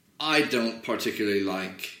 I don't particularly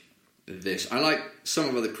like this. I like some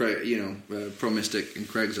of other Pro Mystic and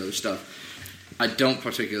Craig's other stuff. I don't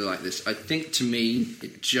particularly like this. I think to me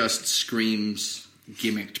it just screams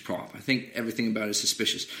gimmicked prop. I think everything about it is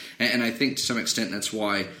suspicious. And I think to some extent that's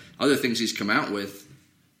why other things he's come out with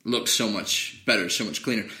look so much better, so much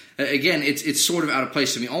cleaner. Again, it's sort of out of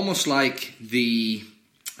place to me, almost like the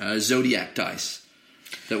Zodiac dice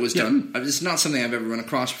that was done. It's not something I've ever run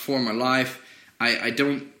across before in my life. I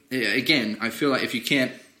don't... Again, I feel like if you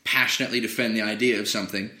can't passionately defend the idea of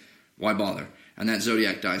something, why bother? And that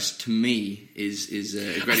Zodiac dice, to me, is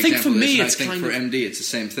a great example of this. And I think for MD, it's the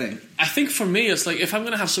same thing. I think for me, it's like, if I'm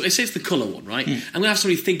going to have... Say it's the colour one, right? I'm going to have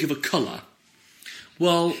somebody think of a colour.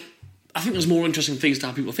 Well, I think there's more interesting things to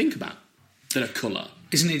have people think about than a colour.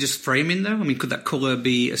 Isn't it just framing, though? I mean, could that colour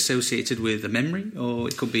be associated with a memory? Or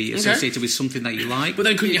it could be associated with something that you like? But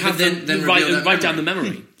then couldn't you have then write down the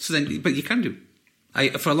memory? So then, but you can do.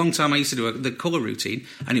 For a long time, I used to do the colour routine,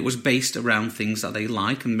 and it was based around things that they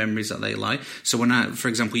like and memories that they like. So when, for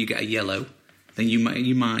example, you get a yellow, then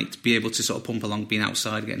you might be able to sort of pump along, being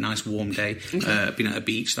outside, get a nice warm day, being at a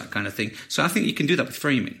beach, that kind of thing. So I think you can do that with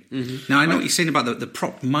framing. Now, I know what you're saying about the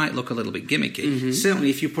prop might look a little bit gimmicky. Certainly,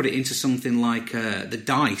 if you put it into something like the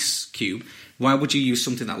dice cube, why would you use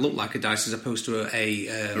something that looked like a dice as opposed to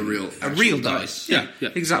a real dice? Yeah,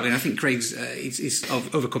 exactly. And I think Craig's he's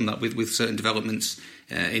overcome that with certain developments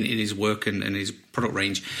in his work and his product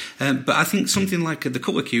range. But I think something like the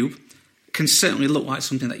colour cube can certainly look like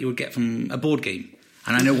something that you would get from a board game.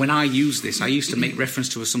 And I know when I use this, I used to make reference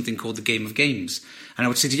to something called the Game of Games. And I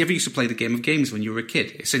would say, did you ever used to play the Game of Games when you were a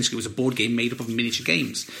kid? Essentially, it was a board game made up of miniature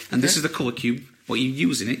games. And this is the colour cube, what you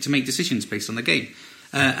use in it to make decisions based on the game.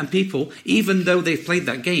 And people, even though they've played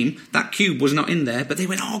that game, that cube was not in there, but they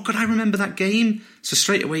went, oh, God, I remember that game. So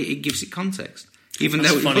straight away, it gives it context. Even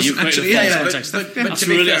though it wasn't actually... But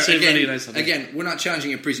really nice. Again, we're not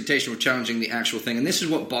challenging your presentation, we're challenging the actual thing. And this is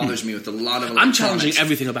what bothers me with a lot of electronics. I'm challenging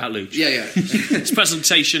everything about Luch. Yeah. His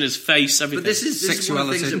presentation, his face, everything. But this is one of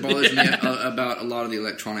the things that bothers me about a lot of the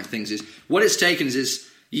electronic things is what it's taken is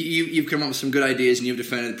you've come up with some good ideas and you've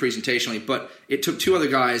defended it presentationally, but it took two other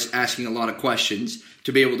guys asking a lot of questions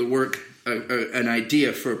to be able to work an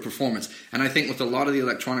idea for a performance. And I think with a lot of the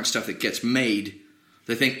electronic stuff that gets made,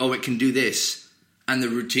 they think, oh, it can do this, and the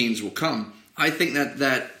routines will come. I think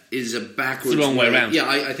that is a backwards... It's the wrong way around. Yeah,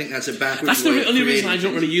 I think that's a backwards That's way the only reason I things.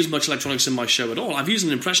 don't really use much electronics in my show at all. I've used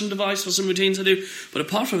an impression device for some routines I do, but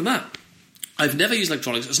apart from that, I've never used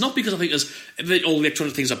electronics. It's not because I think all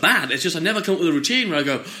electronic things are bad. It's just I never come up with a routine where I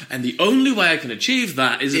go, and the only way I can achieve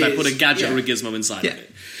that is if I put a gadget or a gizmo inside of it.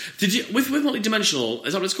 Did you with multidimensional?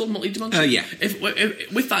 Is that what it's called? Multidimensional? Yeah. If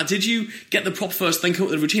with that, did you get the prop first, then come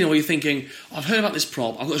up with a routine, or were you thinking, oh, I've heard about this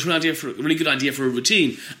prop, I've got this really good idea for a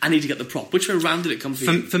routine, I need to get the prop? Which way around did it come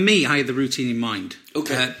from? For me, I had the routine in mind.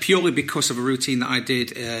 Okay. Purely because of a routine that I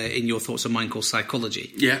did in Your Thoughts on Mine called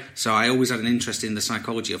Psychology. Yeah. So I always had an interest in the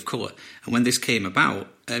psychology of colour. And when this came about,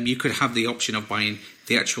 you could have the option of buying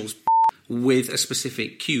the actual with a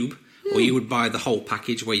specific cube, or you would buy the whole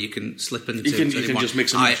package where you can slip in the two. You can just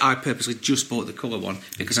mix and match. I purposely just bought the colour one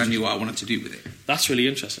because I knew what I wanted to do with it. That's really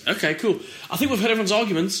interesting. Okay, cool. I think we've heard everyone's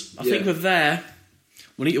arguments. I think we're there.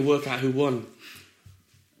 We need to work out who won.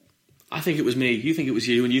 I think it was me, you think it was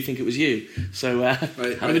you, and you think it was you. So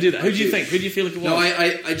how do we do that? Who do you think? Who do you feel like it was? No,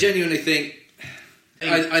 I genuinely think...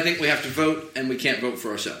 I think we have to vote, and we can't vote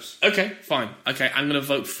for ourselves. Okay, fine. Okay, I'm going to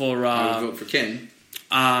vote for... I would vote for Ken.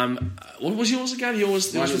 What was yours again? Mine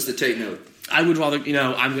was the Take Note. I would rather,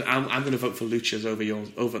 I'm going to vote for Lucha's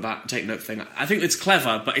over that Take Note thing. I think it's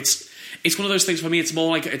clever, but it's one of those things for me. It's more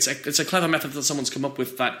like it's a clever method that someone's come up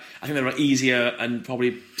with that I think there are easier and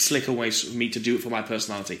probably slicker ways for me to do it for my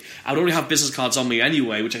personality. I would already have business cards on me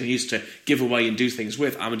anyway, which I can use to give away and do things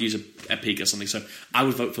with. I would use a peak or something, so I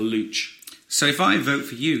would vote for Luch. So if I vote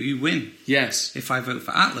for you, you win. Yes. If I vote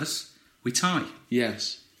for Atlas, we tie.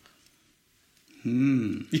 Yes.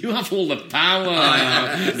 You have all the power.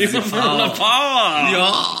 You have all the power.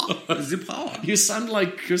 Yeah, the power. You sound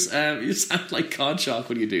like Card Shark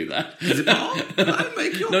when you do that. The power. I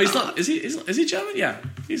make your he's not. Is he German? Yeah.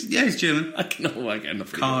 He's German. I cannot work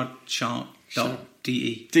enough. Card Shark.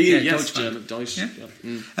 DE. Yes, German. Deutsch. Yeah.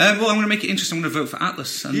 Well, I'm going to make it interesting. I'm going to vote for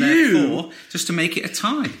Atlas, and therefore, just to make it a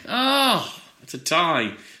tie. Oh, it's a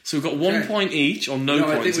tie. So we've got 1 point each, or no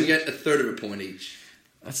points. I think we get a third of a point each.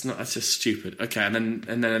 That's just stupid. Okay, and then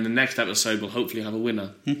in the next episode we'll hopefully have a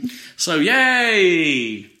winner. So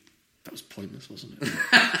yay! That was pointless, wasn't it?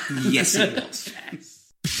 Yes, it was.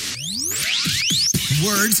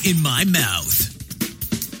 Words in my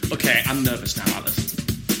mouth. Okay, I'm nervous now, Alice.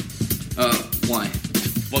 Why?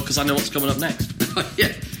 Well, because I know what's coming up next.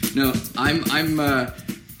 Yeah. No,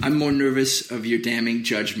 I'm more nervous of your damning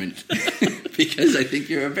judgment because I think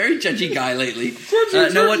you're a very judgy guy lately.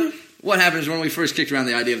 No, what happened is when we first kicked around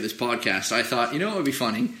the idea of this podcast, I thought, what would be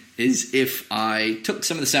funny is if I took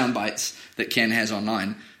some of the sound bites that Ken has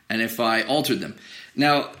online and if I altered them.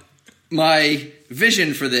 Now, my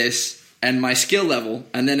vision for this and my skill level,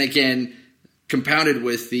 and then again compounded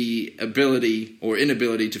with the ability or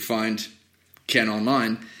inability to find Ken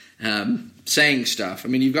online saying stuff. I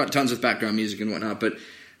mean, you've got tons of background music and whatnot, but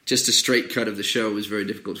just a straight cut of the show was very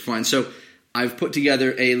difficult to find. So I've put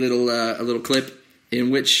together a little clip in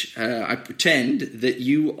which I pretend that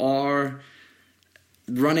you are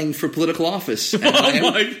running for political office. And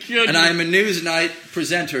my goodness. And I'm a Newsnight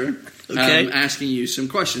presenter asking you some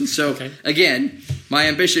questions. So, again, my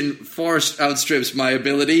ambition far outstrips my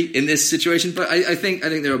ability in this situation, but I think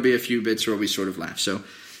there will be a few bits where we sort of laugh. So,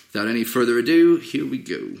 without any further ado, here we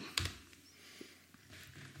go.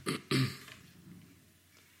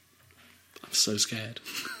 I'm so scared.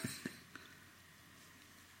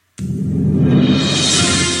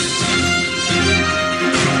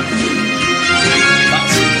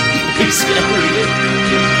 That's scary. What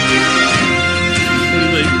do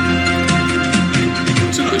you mean?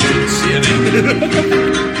 So I couldn't see anything.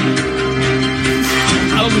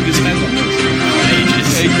 How long have you spent on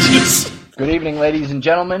this? Ages. Good evening, ladies and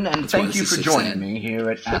gentlemen, and That's why thank you this for is so joining sad. me here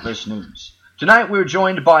at Atlas News. Tonight we're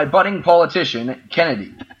joined by budding politician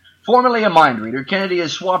Kennedy. Formerly a mind reader, Kennedy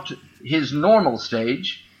has swapped his normal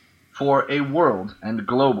stage for a world and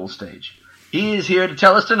global stage. He is here to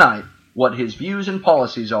tell us tonight what his views and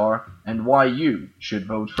policies are and why you should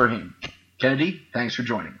vote for him. Kennedy, thanks for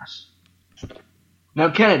joining us.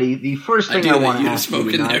 Now, Kennedy, the first thing I want to ask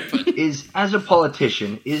you tonight is, as a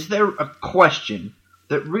politician, is there a question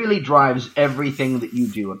that really drives everything that you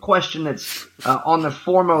do? A question that's on the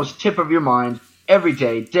foremost tip of your mind every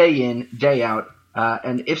day, day in, day out?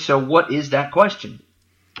 And if so, what is that question?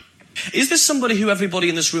 Is this somebody who everybody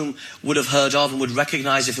in this room would have heard of and would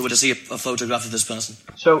recognize if they were to see a photograph of this person?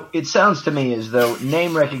 So it sounds to me as though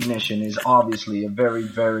name recognition is obviously a very,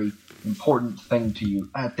 very important thing to you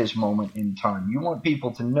at this moment in time. You want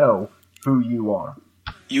people to know who you are.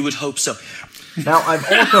 You would hope so. Now, I've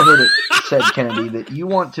also heard it said, Kennedy, that you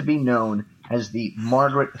want to be known as the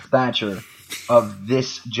Margaret Thatcher of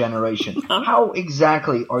this generation. How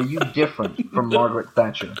exactly are you different from Margaret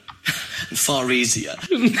Thatcher? Far easier.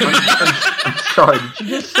 I'm sorry, did you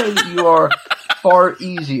just say that you are far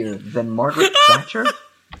easier than Margaret Thatcher?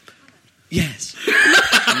 Yes.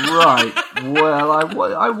 Right. Well,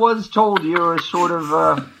 I was told you're a sort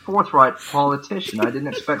of forthright politician. I didn't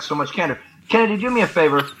expect so much candor. Kennedy, do me a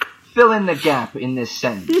favor. Fill in the gap in this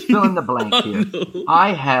sentence. Fill in the blank here. No.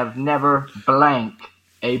 I have never blank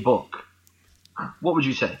a book. What would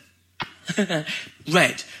you say?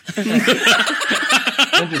 Red.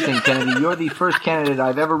 Interesting, Kennedy. You're the first candidate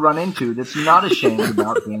I've ever run into that's not ashamed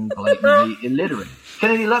about being blatantly illiterate.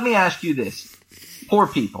 Kennedy, let me ask you this. Poor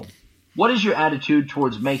people. What is your attitude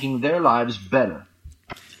towards making their lives better?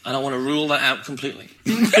 I don't want to rule that out completely.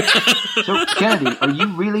 So, Kennedy, are you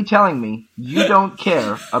really telling me you don't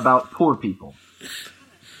care about poor people?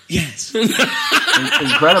 Yes.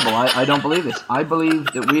 Incredible. I don't believe this. I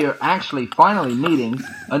believe that we are actually finally meeting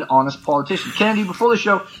an honest politician. Kennedy, before the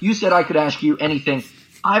show, you said I could ask you anything.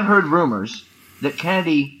 I've heard rumors that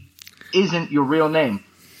Kennedy isn't your real name.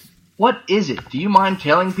 What is it? Do you mind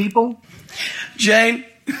telling people? Jane.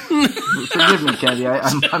 Forgive me, Kennedy.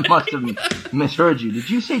 I must have misheard you. Did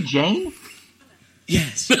you say Jane?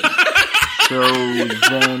 Yes. So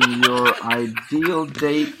then your ideal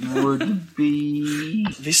date would be...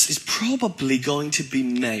 This is probably going to be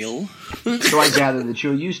male. So I gather that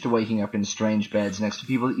you're used to waking up in strange beds next to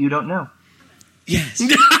people that you don't know. Yes.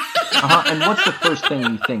 And what's the first thing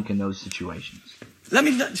you think in those situations? Let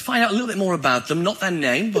me find out a little bit more about them. Not their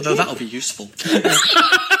name, although that'll be useful.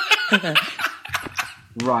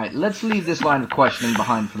 Right, let's leave this line of questioning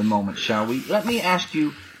behind for the moment, shall we? Let me ask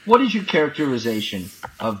you, what is your characterization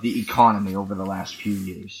of the economy over the last few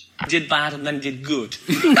years? Did bad and then did good.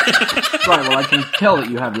 Right, well, I can tell that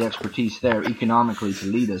you have the expertise there economically to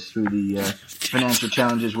lead us through the financial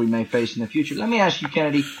challenges we may face in the future. Let me ask you,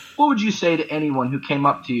 Kennedy, what would you say to anyone who came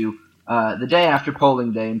up to you the day after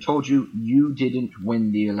polling day and told you you didn't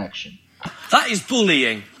win the election? That is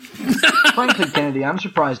bullying. Frankly, Kennedy, I'm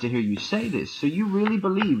surprised to hear you say this. So you really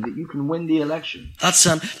believe that you can win the election? That's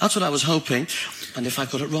what I was hoping. And if I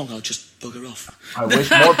got it wrong, I'll just bugger off. I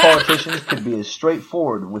wish more politicians could be as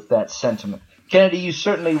straightforward with that sentiment. Kennedy, you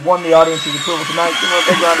certainly won the audience's approval tonight. Give her a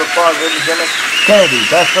big round of applause, ladies and gentlemen. Kennedy,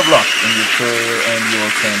 best of luck in your career and your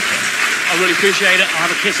campaign. I really appreciate it. I'll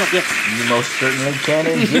have a kiss off you. You most certainly can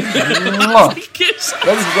indeed.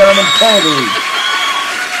 Ladies and gentlemen, Kennedy.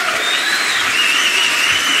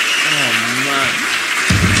 Oh, man.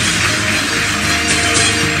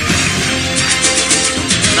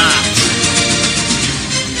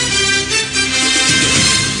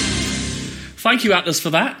 thank you, Atlas,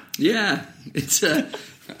 for that. Yeah, it's.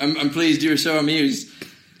 I'm pleased you were so amused.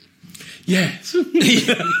 Yes.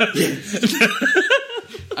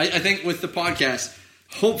 I think with the podcast,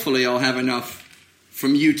 hopefully I'll have enough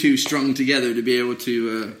from you two strung together to be able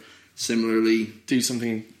to similarly do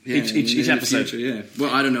something in each the episode. future, yeah.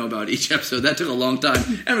 Well, I don't know about each episode. That took a long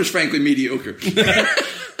time and was frankly mediocre.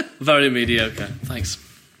 Very mediocre. Thanks.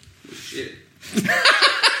 Shit.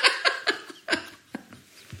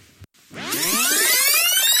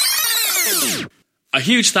 A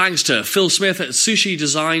huge thanks to Phil Smith at Sushi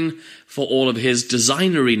Design for all of his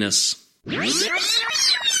designeriness.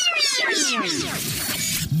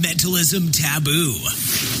 Mentalism Taboo.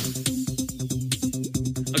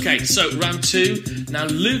 Okay, so round 2. Now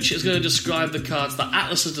Luch is going to describe the cards that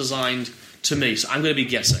Atlas has designed to me, so I'm going to be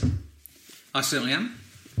guessing. I certainly am.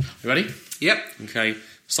 You ready? Yep. Okay,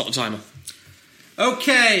 stop the timer.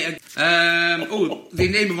 Okay. The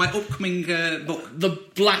name of my upcoming book. The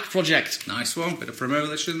Black Project. Nice one. Bit of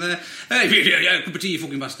promotion there. Hey, cup of tea, you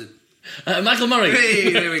fucking bastard. Michael Murray.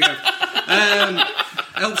 Hey, there we go.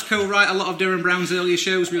 Helps co-write a lot of Darren Brown's earlier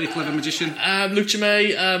shows. Really clever magician. Luke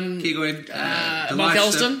Chimay. Keep going. Mark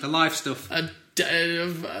Elston. The live stuff.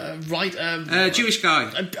 Jewish guy.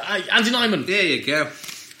 Andy Nyman. There you go.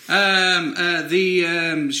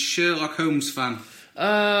 The Sherlock Holmes fan.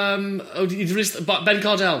 Ben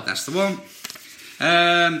Cardell. That's the one.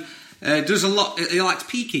 Does a lot. He likes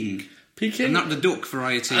peeking. Peeking? And not the duck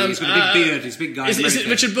variety. He's got a big beard. He's a big guy. Is it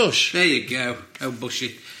Richard Bush? There you go. Oh,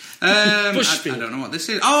 Bushy. I don't know what this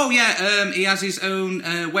is. Oh, yeah. He has his own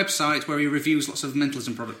website where he reviews lots of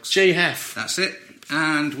mentalism products. J. Hef. That's it.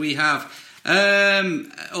 And we have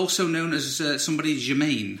also known as somebody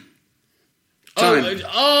Jermaine.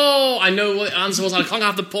 I know what the answer was. I can't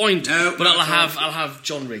have the point, no, but I'll have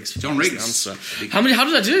John Riggs. John Riggs. The answer. How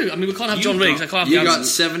did I do? I mean, we can't have John Riggs. I can't have you the got answer.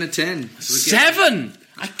 7 of 10. 7.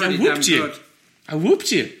 I whooped you. Good. I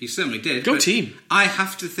whooped you. You certainly did. Go team. I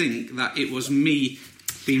have to think that it was me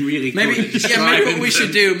being really good. Maybe what we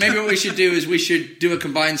should do. Maybe what we should do is we should do a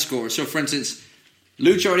combined score. So, for instance,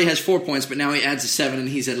 Luch already has 4 points, but now he adds a 7 and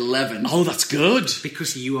he's at 11. Oh, that's good.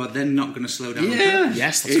 Because you are then not going to slow down. Yeah.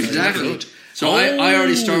 Yes, that's exactly. Very good. So I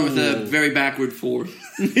already start with a very backward 4. Boom!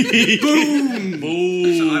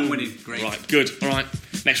 Boom! So I'm winning. Great. Right, good. All right,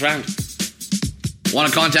 next round. Want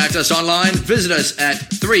to contact us online? Visit us at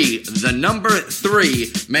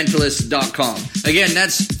 3mentalist.com. Again,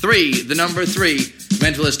 that's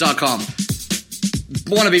 3mentalist.com.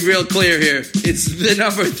 Want to be real clear here. It's the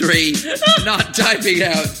number 3, not typing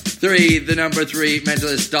out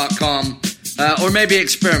 3mentalist.com. Or maybe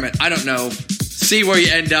experiment. I don't know. See where you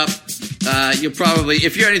end up. You'll probably,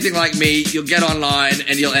 if you're anything like me, you'll get online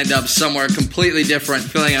and you'll end up somewhere completely different,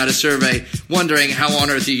 filling out a survey, wondering how on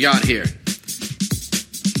earth you got here.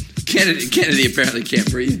 Kennedy apparently can't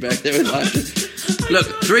breathe back there with laughter. Look,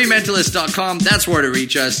 3mentalist.com, that's where to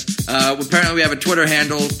reach us. Apparently we have a Twitter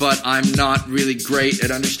handle, but I'm not really great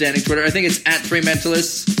at understanding Twitter. I think it's at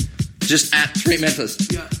 3mentalists. Just at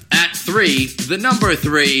 3mentalists. Yeah. At 3 mentalists.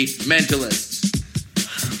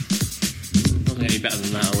 Not any better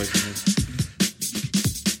than that, are we?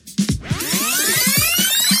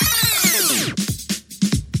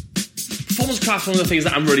 Performance craft is one of the things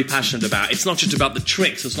that I'm really passionate about. It's not just about the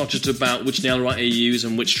tricks, it's not just about which nail writer you use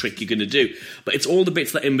and which trick you're going to do, but it's all the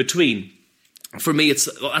bits that are in between. For me,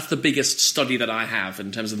 that's the biggest study that I have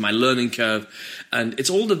in terms of my learning curve, and it's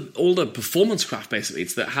all the performance craft basically.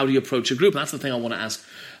 It's how do you approach a group, and that's the thing I want to ask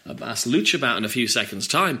Luch about in a few seconds'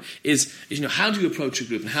 time. Is how do you approach a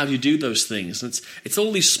group and how do you do those things? And it's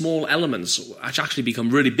all these small elements which actually become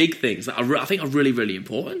really big things that I think are really, really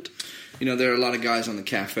important. You know, there are a lot of guys on the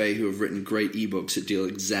cafe who have written great ebooks that deal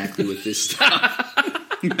exactly with this stuff.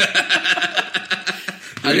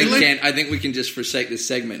 I think we can just forsake this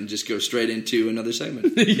segment and just go straight into another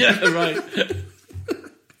segment. Yeah, right.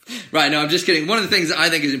 Right, no, I'm just kidding. One of the things that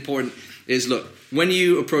I think is important is, look, when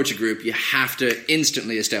you approach a group, you have to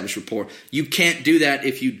instantly establish rapport. You can't do that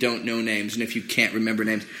if you don't know names and if you can't remember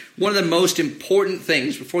names. One of the most important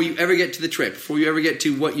things before you ever get to the trip, before you ever get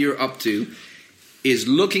to what you're up to, is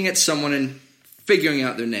looking at someone and figuring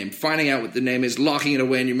out their name, finding out what the name is, locking it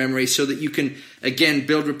away in your memory so that you can, again,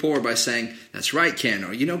 build rapport by saying, that's right, Ken,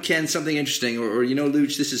 or Ken, something interesting, or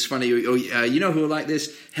Luch, this is funny, or you know who will like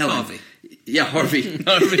this? Helen. Harvey. Yeah, Harvey.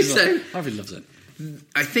 Harvey loves it.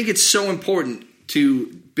 I think it's so important to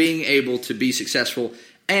being able to be successful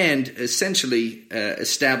and essentially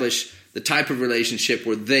establish the type of relationship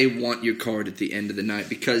where they want your card at the end of the night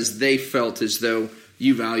because they felt as though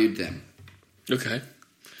you valued them. Okay.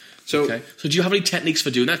 So, So do you have any techniques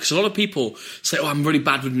for doing that? Because a lot of people say, "Oh, I'm really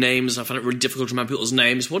bad with names. I find it really difficult to remember people's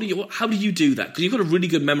names." How do you do that? Because you've got a really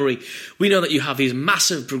good memory. We know that you have these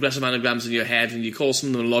massive progressive anagrams in your head, and you call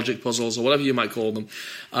some of them logic puzzles or whatever you might call them.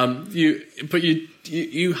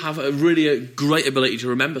 You have a great ability to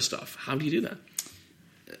remember stuff. How do you do that?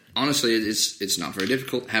 honestly, it's not very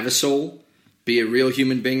difficult. Have a soul, be a real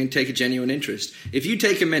human being, and take a genuine interest. If you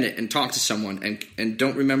take a minute and talk to someone and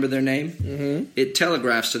don't remember their name, it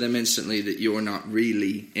telegraphs to them instantly that you're not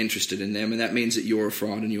really interested in them, and that means that you're a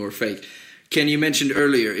fraud and you're a fake. Ken, you mentioned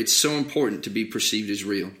earlier, it's so important to be perceived as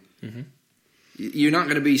real. You're not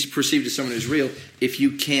going to be perceived as someone who's real if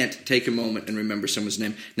you can't take a moment and remember someone's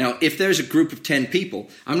name. Now, if there's a group of 10 people,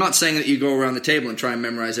 I'm not saying that you go around the table and try and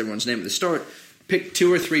memorize everyone's name at the start. Pick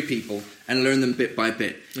 2 or 3 people and learn them bit by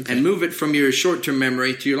bit. Okay. And move it from your short-term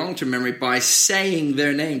memory to your long-term memory by saying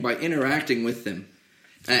their name, by interacting with them.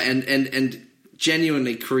 And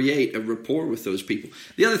genuinely create a rapport with those people.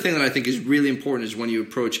 The other thing that I think is really important is when you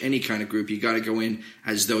approach any kind of group, you got to go in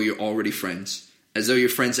as though you're already friends. As though you're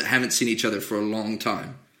friends that haven't seen each other for a long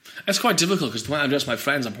time. It's quite difficult because when I address my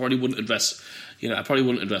friends, I probably wouldn't address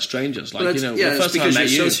strangers. Like, that's first time I met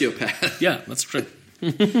you're a sociopath. Yeah, that's true.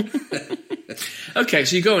 Okay,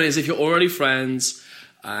 so you go in as if you're already friends,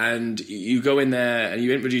 and you go in there and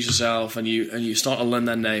you introduce yourself and you start to learn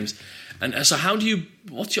their names. And so how do you?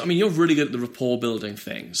 You're really good at the rapport building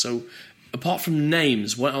thing. So apart from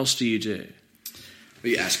names, what else do you do?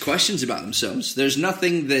 Well, you ask questions about themselves. There's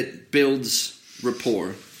nothing that builds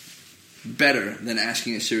rapport better than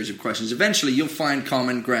asking a series of questions. Eventually, you'll find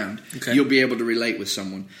common ground. Okay. You'll be able to relate with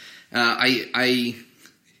someone. I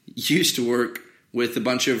used to work with a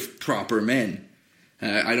bunch of proper men.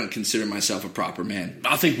 I don't consider myself a proper man.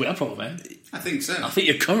 I think we are proper men. I think so. I think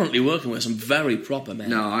you're currently working with some very proper men.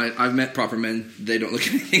 No, I've met proper men. They don't look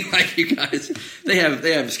anything like you guys. They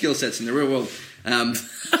have skill sets in the real world.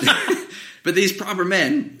 But these proper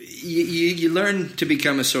men, you learn to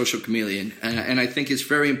become a social chameleon. And I think it's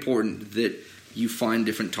very important that you find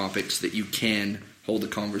different topics that you can hold a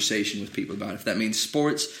conversation with people about. If that means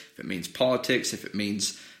sports, if it means politics, if it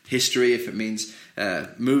means history, if it means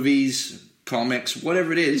movies, comics,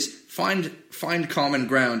 whatever it is, find common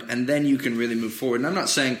ground, and then you can really move forward. And I'm not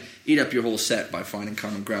saying eat up your whole set by finding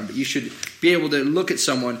common ground, but you should be able to look at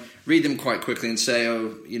someone, read them quite quickly, and say, oh,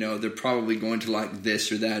 they're probably going to like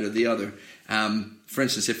this or that or the other. For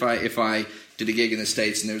instance, if I did a gig in the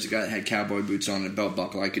States and there was a guy that had cowboy boots on and a belt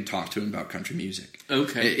buckle, I could talk to him about country music.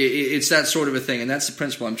 Okay. It's that sort of a thing, and that's the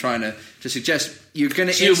principle I'm trying to suggest. You're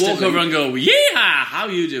going to you walk over and go, yeah, how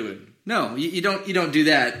you doing? No, you don't do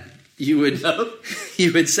that. You would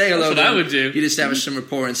say hello. That's what I would do. You'd establish some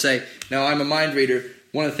rapport and say, now I'm a mind reader.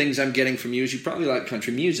 One of the things I'm getting from you is you probably like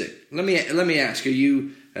country music. Let me ask, are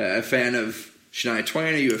you a fan of Shania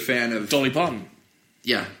Twain? Are you a fan of Dolly Parton?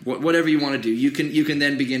 Yeah, whatever you want to do. You can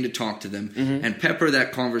then begin to talk to them and pepper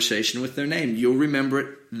that conversation with their name. You'll remember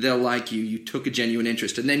it. They'll like you. You took a genuine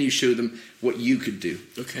interest, and then you show them what you could do.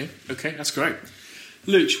 Okay, that's great.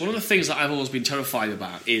 Luch, one of the things that I've always been terrified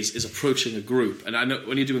about is approaching a group. And I know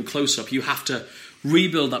when you're doing close-up, you have to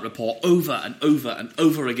rebuild that rapport over and over and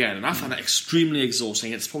over again. And I find that extremely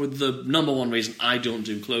exhausting. It's probably the number one reason I don't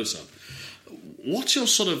do close-up. What's your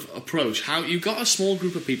sort of approach? How you've got a small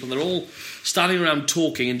group of people, they're all standing around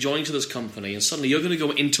talking, enjoying each other's company, and suddenly you're going to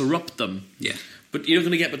go interrupt them. Yeah. But you're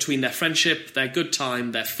going to get between their friendship, their good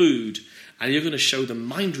time, their food, and you're going to show them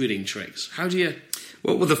mind-reading tricks. How do you...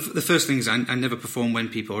 Well, the first thing is I never perform when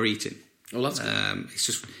people are eating. Oh, that's good. It's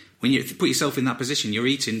just when you put yourself in that position, you're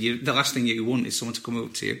eating. The last thing you want is someone to come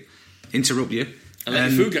up to you, interrupt you, and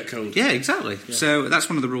let your food get cold. Yeah, exactly. Yeah. So that's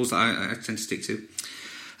one of the rules that I tend to stick to.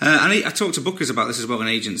 And I talk to bookers about this as well, and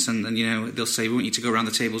agents, and they'll say we want you to go around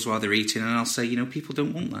the tables while they're eating, and I'll say people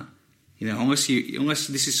don't want that. Unless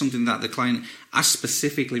this is something that the client has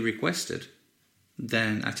specifically requested,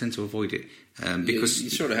 then I tend to avoid it. Because you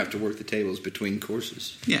sort of have to work the tables between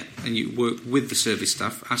courses. Yeah, and you work with the service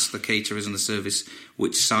staff, ask the caterers and the service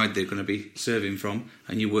which side they're going to be serving from,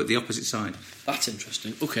 and you work the opposite side. That's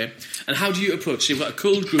interesting. Okay, and how do you approach? So you've got a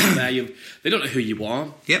cool group there. They don't know who you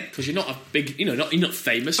are. Yep. Because you're not a big. You're not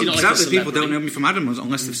famous. You're exactly. Not like a People don't know me from Adam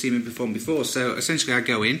unless they've seen me perform before. So essentially, I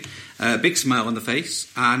go in, big smile on the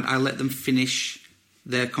face, and I let them finish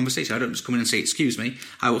their conversation. I don't just come in and say, excuse me.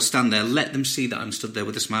 I will stand there, let them see that I'm stood there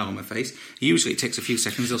with a smile on my face. Usually it takes a few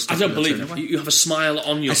seconds. They'll stop. I don't believe it. You have a smile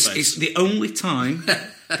on your face. It's the only time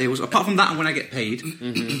there was, apart from that and when I get paid,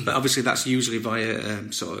 but obviously that's usually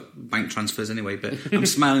via sort of bank transfers anyway, but I'm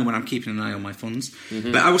smiling when I'm keeping an eye on my funds.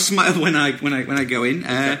 But I will smile when I go in.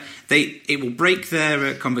 It will break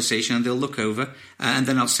their conversation and they'll look over and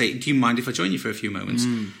then I'll say, do you mind if I join you for a few moments?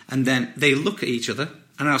 And then they look at each other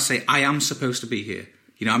and I'll say, I am supposed to be here.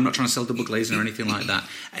 You know, I'm not trying to sell double glazing or anything like that.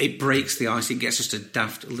 It breaks the ice. It gets just a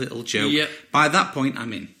daft little joke. Yep. By that point,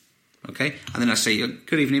 I'm in. Okay? And then I say,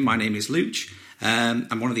 good evening, my name is Luch.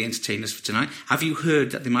 I'm one of the entertainers for tonight. Have you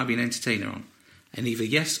heard that there might be an entertainer on? And either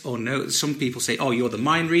yes or no. Some people say, oh, you're the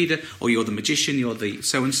mind reader, or you're the magician, you're the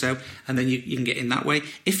so-and-so, and then you can get in that way.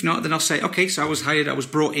 If not, then I'll say, okay, so I was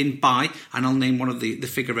brought in by, and I'll name one of the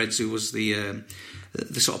figureheads who was the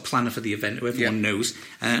sort of planner for the event, who everyone knows,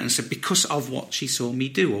 and said, because of what she saw me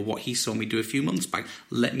do, or what he saw me do a few months back,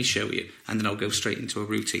 let me show you. And then I'll go straight into a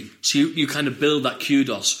routine. So you kind of build that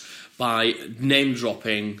kudos by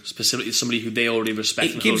name-dropping specifically somebody who they already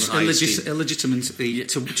respect. It gives a legitimacy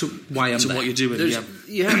to why I'm there. What you're doing.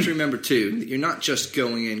 You have to remember, too, that you're not just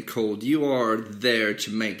going in cold. You are there to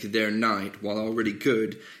make their night, while already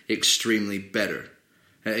good, extremely better.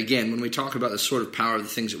 Again, when we talk about the sort of power of the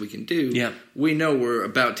things that we can do, we know we're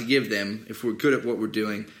about to give them, if we're good at what we're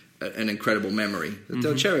doing, an incredible memory that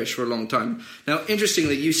they'll cherish for a long time. Now,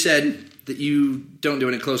 interestingly, you said that you don't do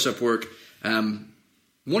any close-up work.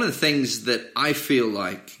 One of the things that I feel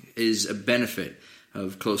like is a benefit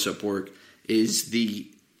of close-up work is the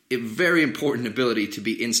very important ability to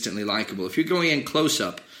be instantly likable. If you're going in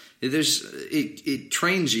close-up, it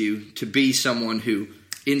trains you to be someone who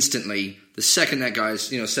instantly, the second that guy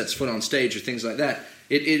sets foot on stage or things like that,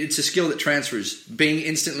 it's a skill that transfers. Being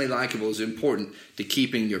instantly likable is important to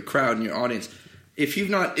keeping your crowd and your audience. If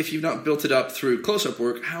you've not built it up through close-up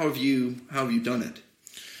work, how have you done it?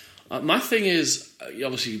 My thing is,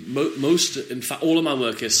 obviously, in fact, all of my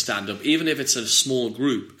work is stand-up. Even if it's a small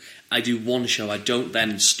group, I do one show. I don't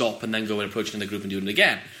then stop and then go and approach another group and do it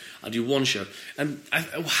again. I do one show. And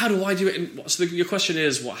how do I do it? So your question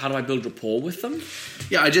is, how do I build rapport with them?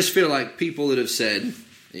 Yeah, I just feel like people that have said,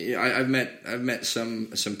 I've met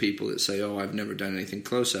some people that say, oh, I've never done anything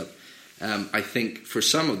close-up. I think for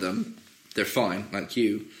some of them, they're fine, like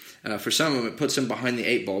you. For some of them, it puts them behind the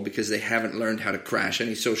eight ball because they haven't learned how to crash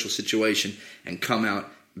any social situation and come out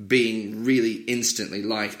being really instantly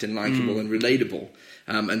liked and likable and relatable.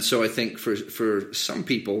 And so I think for some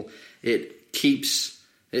people,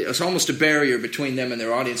 it's almost a barrier between them and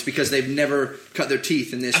their audience because they've never cut their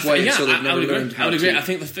teeth in this way, so they've never learned how to. I would agree. I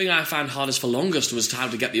think the thing I found hardest for longest was how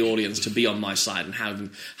to get the audience to be on my side and how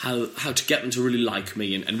to get them to really like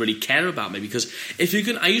me and really care about me. Because if you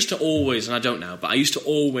can, I used to always, and I don't now, but I used to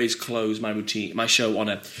always close my show on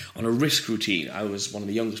a risk routine. I was one of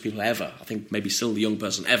the youngest people ever, I think maybe still the young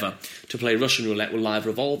person ever, to play Russian roulette with live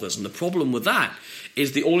revolvers. And the problem with that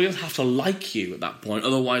is the audience have to like you at that point,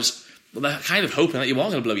 otherwise. Well, they're kind of hoping that you are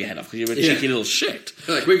going to blow your head off because you're a cheeky little shit.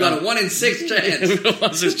 Like, we've got a 1 in 6 chance. We've got a 1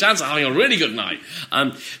 in 6 chance of having a really good night.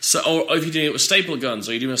 Or if you're doing it with staple guns,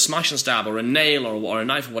 or you're doing a smash and stab, or a nail, or a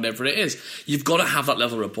knife, or whatever it is, you've got to have that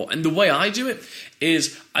level of rapport. And the way I do it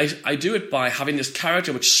is I do it by having this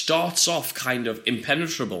character which starts off kind of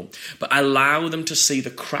impenetrable, but I allow them to see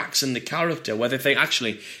the cracks in the character, where they think,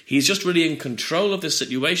 actually, he's just really in control of this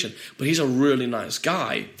situation, but he's a really nice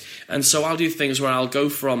guy. And so I'll do things where I'll go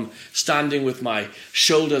from standing with my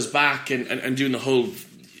shoulders back and doing the whole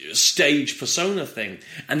stage persona thing,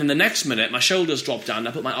 and then the next minute my shoulders drop down and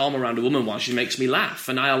I put my arm around a woman while she makes me laugh,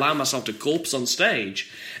 and I allow myself to corpse on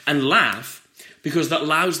stage and laugh because that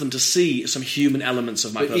allows them to see some human elements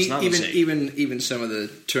of my personality. Even some of the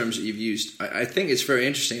terms that you've used, I think it's very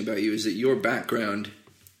interesting about you is that your background,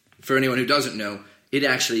 for anyone who doesn't know, it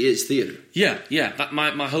actually is theatre. Yeah.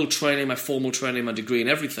 My whole training, my formal training, my degree and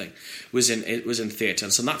everything was in theatre.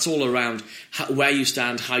 And so that's all around where you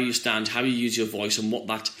stand, how you use your voice, and what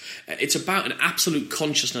that... It's about an absolute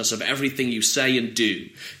consciousness of everything you say and do,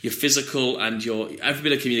 your physical and every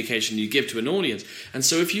bit of communication you give to an audience. And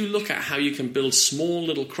so if you look at how you can build small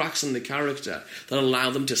little cracks in the character that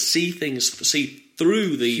allow them to see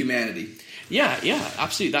through the... humanity. Yeah,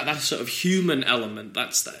 absolutely. That sort of human element,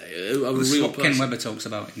 that's a real person. What Ken Webber talks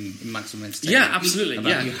about in Maximum Entertainment. Yeah, absolutely.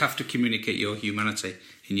 You have to communicate your humanity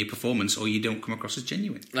in your performance or you don't come across as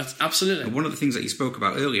genuine. That's absolutely. And one of the things that you spoke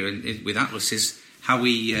about earlier with Atlas is how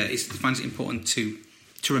he finds it important to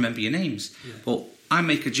remember your names. Yeah. But I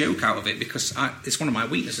make a joke out of it because it's one of my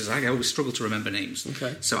weaknesses. I always struggle to remember names.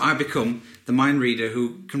 Okay. So I become the mind reader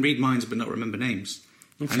who can read minds but not remember names.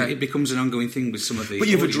 And it becomes an ongoing thing with some of the But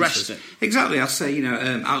you've audiences. addressed it. Exactly. I'll say,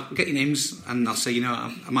 I'll get your names and I'll say,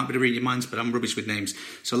 I might be able to read your minds, but I'm rubbish with names.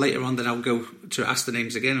 So later on, then I'll go to ask the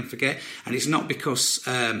names again and forget. And it's not because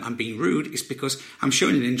I'm being rude, it's because I'm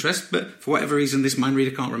showing an interest, but for whatever reason, this mind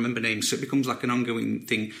reader can't remember names. So it becomes like an ongoing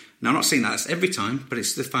thing. Now, I'm not saying that's every time, but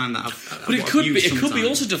it's the fan that I've But it could be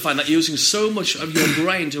also defined that you're using so much of your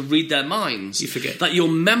brain to read their minds. You forget. That your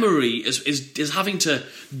memory is having to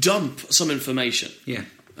dump some information. Yeah.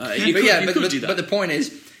 You could do that. But the point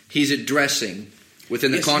is, he's addressing,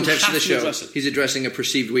 within the Yes, you context of have the to show, address it. he's addressing a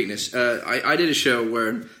perceived weakness. I did a show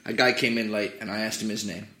where a guy came in late, and I asked him his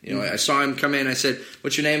name. I saw him come in, I said,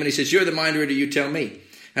 "What's your name?" And he says, "You're the mind reader, you tell me."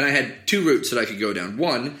 And I had two routes that I could go down.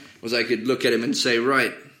 One was I could look at him and say,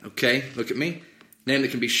 "Right, okay, look at me. Name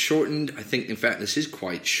that can be shortened." I think, in fact, this is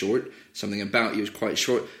quite short. Something about you is quite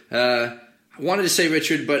short. I wanted to say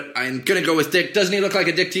Richard, but I'm going to go with Dick. Doesn't he look like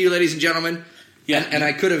a dick to you, ladies and gentlemen? Yeah. And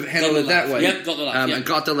I could have handled it that way. Yep, got the laugh. And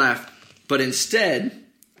got the laugh. But instead,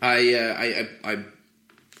 I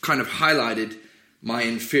kind of highlighted my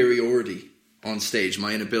inferiority on stage,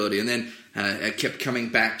 my inability. And then I kept coming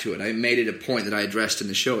back to it. I made it a point that I addressed in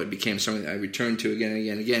the show. It became something that I returned to again and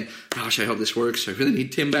again and again. Gosh, I hope this works. I really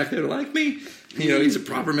need Tim back there to like me. He's a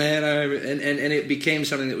proper man. And it became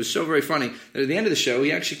something that was so very funny that at the end of the show,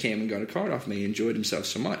 he actually came and got a card off me. He enjoyed himself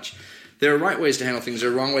so much. There are right ways to handle things.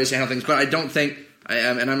 There are wrong ways to handle things. But I don't think,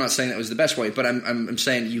 and I'm not saying that was the best way, but I'm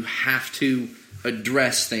saying you have to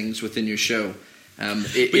address things within your show.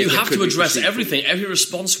 But you have to address everything, every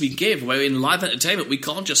response we give. Where in live entertainment, we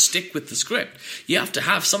can't just stick with the script. You have to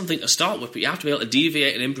have something to start with, but you have to be able to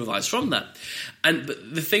deviate and improvise from that.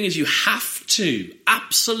 But the thing is, you have to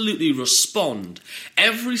absolutely respond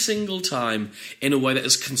every single time in a way that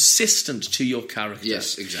is consistent to your character.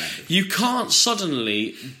 Yes, exactly. You can't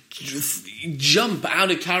suddenly jump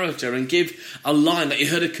out of character and give a line that you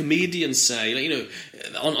heard a comedian say,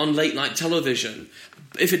 on late night television.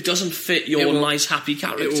 If it doesn't fit your nice, happy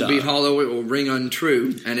character, it will be hollow. It will ring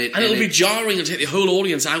untrue, and it'll be jarring and take the whole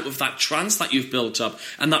audience out of that trance that you've built up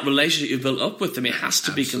and that relationship you've built up with them. It has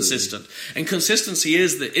to be consistent, and consistency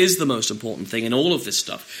is the most important thing in all of this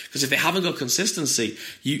stuff. Because if they haven't got consistency,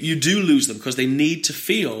 you do lose them because they need to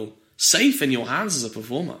feel safe in your hands as a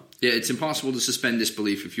performer. Yeah, it's impossible to suspend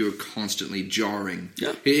disbelief if you're constantly jarring.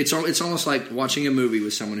 Yeah. It's almost like watching a movie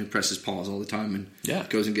with someone who presses pause all the time and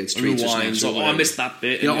goes and gets treats or rewinds, snacks or I missed that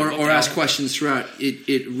bit. or asks questions throughout.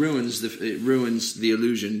 It ruins the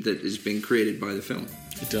illusion that is being created by the film.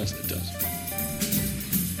 It does.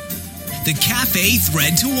 The Cafe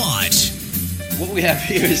Thread to Watch. What we have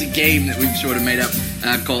here is a game that we've sort of made up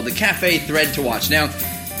called the Cafe Thread to Watch. Now,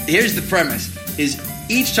 here's the premise: is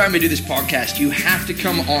each time we do this podcast, you have to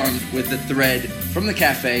come armed with a thread from the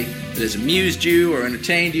cafe that has amused you or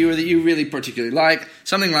entertained you or that you really particularly like,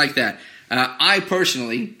 something like that. I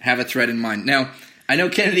personally have a thread in mind. Now, I know,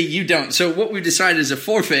 Kennedy, you don't. So what we've decided as a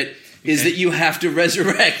forfeit is that you have to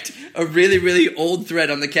resurrect a really, really old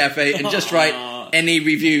thread on the cafe and just write any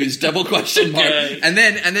reviews, double question mark. Okay. And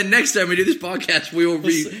then next time we do this podcast,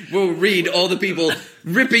 we'll read all the people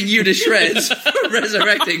ripping you to shreds for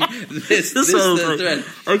resurrecting this thread.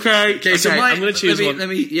 Okay. So I'm going to choose one.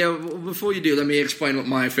 Before you do, let me explain what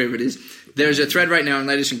my favorite is. There's a thread right now in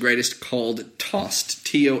Latest and Greatest called Tost,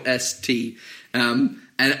 T-O-S-T. And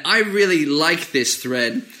I really like this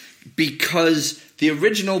thread because the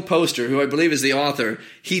original poster, who I believe is the author,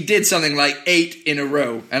 he did something like 8 in a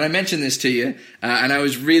row. And I mentioned this to you, and I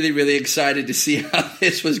was really, really excited to see how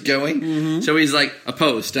this was going. Mm-hmm. So he's like a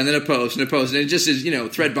post, and then a post, and a post, and it just is,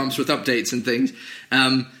 thread bumps with updates and things.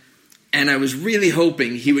 And I was really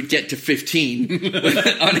hoping he would get to 15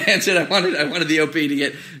 unanswered. I wanted the OP to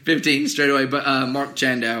get 15 straight away, but Mark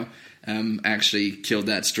Chandow actually killed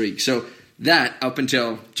that streak. So that, up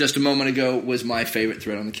until just a moment ago, was my favorite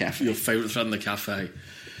thread on the cafe. Your favourite thread on the cafe.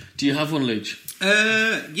 Do you have one, Luch?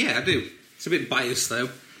 Yeah, I do. It's a bit biased, though.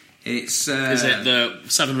 It's is it the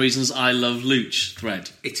 7 Reasons I Love Luch thread?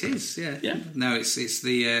 It is, yeah. Yeah. No, it's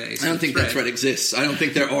the. I don't think that thread exists. I don't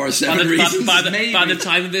think there are 7 reasons. By the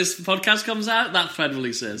time this podcast comes out, that thread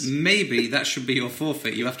releases. Maybe that should be your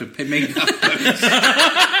forfeit. You have to make that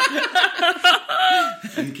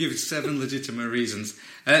post and give 7 legitimate reasons.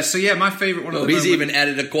 So yeah, my favourite one. He's even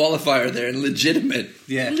added a qualifier there, and legitimate.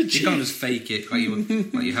 Yeah, legit. You can't just fake it like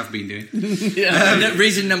you have been doing.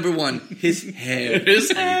 Reason number 1, his hair.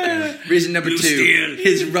 Reason number 2,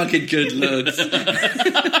 his rugged good looks.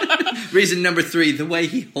 Reason number 3, the way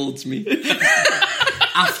he holds me.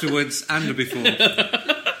 Afterwards and before.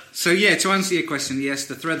 So yeah, to answer your question, yes,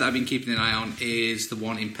 the thread that I've been keeping an eye on is the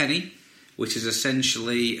one in Penny, which is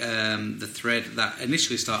essentially the thread that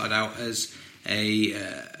initially started out as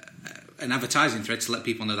an advertising thread to let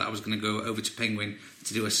people know that I was going to go over to Penguin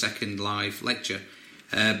to do a second live lecture.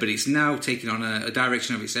 But it's now taken on a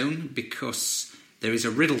direction of its own because there is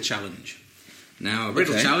a riddle challenge. Now, a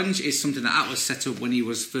riddle challenge is something that Atlas set up when he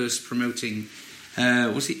was first promoting.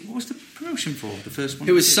 What was the promotion for? The first one?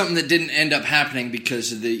 It was something that didn't end up happening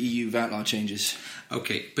because of the EU VAT law changes.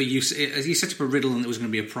 Okay, but you set up a riddle and there was going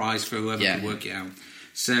to be a prize for whoever could work it out.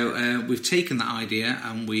 So we've taken that idea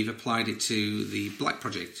and we've applied it to the Black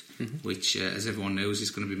Project, which, as everyone knows, is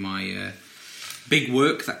going to be my big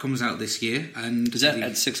work that comes out this year. And is that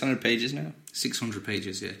at 600 pages now? 600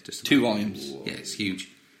 pages, yeah. Just 2 volumes. Yeah, it's huge.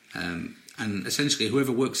 And essentially,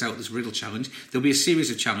 whoever works out this riddle challenge, there'll be a series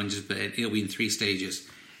of challenges, but it'll be in 3 stages.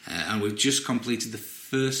 And we've just completed the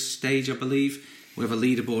first stage, I believe. We have a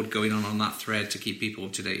leaderboard going on that thread to keep people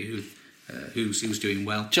up to date who's doing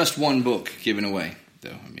well. Just one book given away,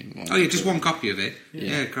 though. I mean, just one copy of it.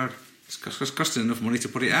 Yeah, God, it's costing enough money to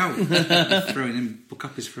put it out. Throwing in book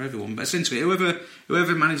copies for everyone. But essentially,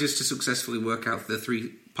 whoever manages to successfully work out the 3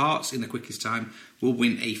 parts in the quickest time will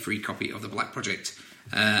win a free copy of the Black Project.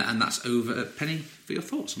 And that's over at Penny for your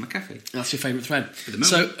thoughts on the cafe. That's your favourite thread. At the moment.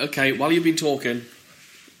 So, okay, while you've been talking,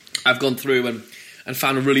 I've gone through and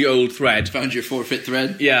found a really old thread. Found your forfeit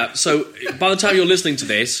thread? Yeah, so by the time you're listening to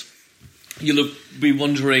this, you'll be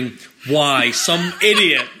wondering why some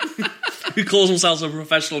idiot who calls himself a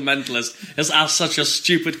professional mentalist has asked such a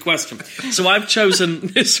stupid question. So I've chosen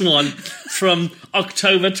this one from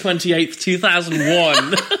October 28th,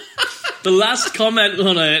 2001. The last comment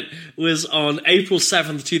on it was on April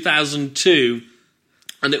 7th, 2002,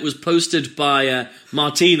 and it was posted by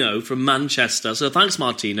Martino from Manchester. So thanks,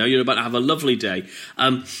 Martino. You're about to have a lovely day.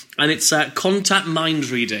 And it's Contact Mind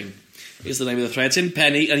Reading is the name of the thread. It's in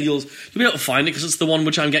Penny, and you'll be able to find it because it's the one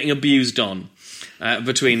which I'm getting abused on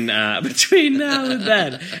between now and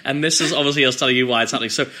then. And this is obviously us telling you why it's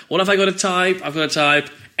happening. So what have I got to type? I've got to type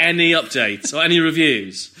any updates or any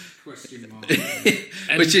reviews. Question mark.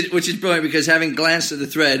 which is brilliant because having glanced at the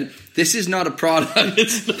thread, this is not a product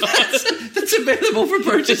that's available for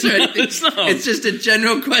purchase or anything. It's not. It's just a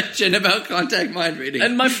general question about contact mind reading.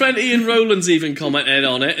 And my friend Ian Rowland's even commented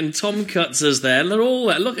on it, and Tom Cutts is there. They're all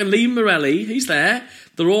there. Look, and Lee Morelli, he's there.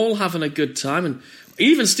 They're all having a good time, and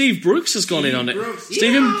even Steve Brooks has gone in on it.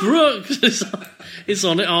 Stephen Brooks is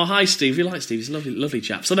on it. Oh, hi, Steve. You like Steve? He's a lovely, lovely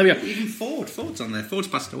chap. So there we go. Even Ford's on there. Ford's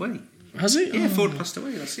passed away. Has he? Yeah, Ford passed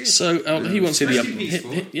away. That's it. So he won't see the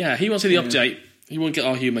he won't see the update. He won't get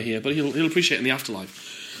our humour here, but he'll appreciate it in the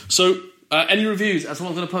afterlife. So any reviews? That's what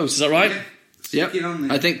I'm going to post. Is that right? Yep.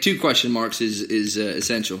 I think 2 question marks is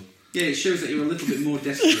essential. Yeah, it shows that you're a little bit more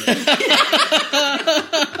desperate.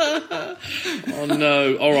 Oh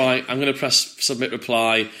no! All right, I'm going to press submit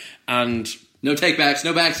reply and no takebacks,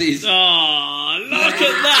 no backsies. Oh, look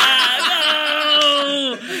at that!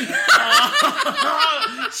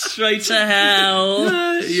 No! Straight to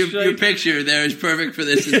hell. Your picture there is perfect for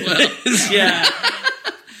this as well. Yeah.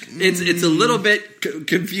 It's a little bit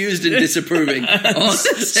confused and disapproving.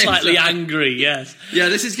 Slightly angry, yes. Yeah,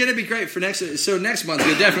 this is going to be great for next. So next month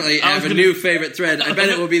we'll definitely have a new favourite thread. I bet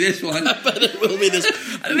it will be this one. I bet it will be this.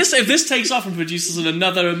 And if this takes off and produces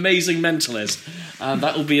another amazing mentalist,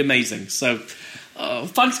 that will be amazing. So,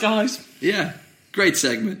 thanks, guys. Yeah, great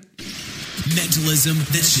segment. Mentalism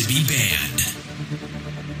that should be banned.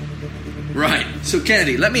 Right. So,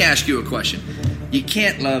 Kennedy, let me ask you a question. You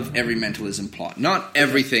can't love every mentalism plot. Not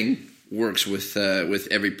everything works with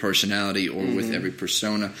every personality or with every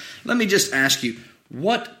persona. Let me just ask you,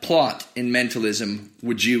 what plot in mentalism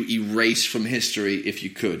would you erase from history if you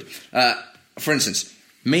could? For instance,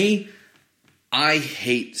 me, I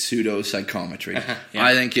hate pseudo-psychometry. Yeah.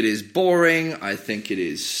 I think it is boring. I think it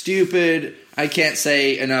is stupid. I can't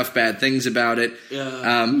say enough bad things about it.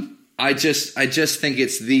 Yeah. I just think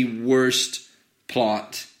it's the worst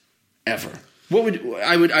plot ever.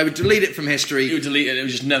 I would delete it from history. You would delete it. It would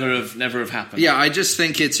just never have happened. Yeah, I just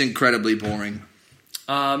think it's incredibly boring.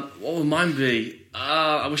 What would mine be?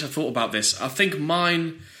 I wish I thought about this. I think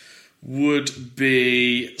mine would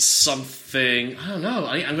be something. I don't know.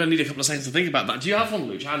 I'm going to need a couple of seconds to think about that. Do you have one,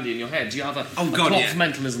 Luke, handy in your head? Do you have a plot for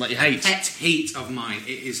mentalism that you hate? Pet hate of mine.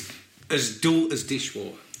 It is as dull as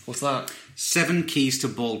dishwater. What's that? 7 keys to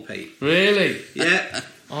Baldpate. Really? Yeah.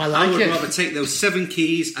 Oh, I like it. I would rather take those 7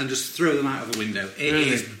 keys and just throw them out of the window. It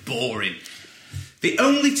is boring. The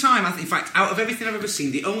only time, in fact, out of everything I've ever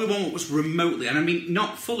seen, the only one that was remotely, and I mean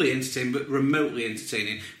not fully entertaining, but remotely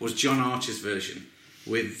entertaining, was John Archer's version.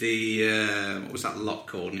 with the what was that lock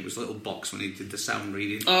called? And it was a little box when he did the sound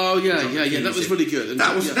reading. Oh yeah. That was really good.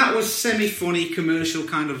 That was semi-funny commercial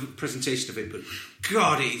kind of presentation of it, but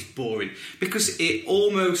God, it is boring because it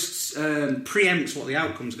almost preempts what the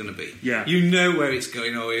outcome's going to be. Yeah, you know where it's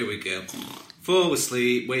going. Oh, here we go. Fall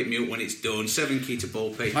asleep. Wake me up when it's done. 7 key to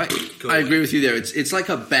ball pay. I agree with you there. It's like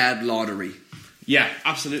a bad lottery. Yeah,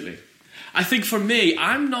 absolutely. I think for me,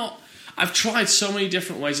 I've tried so many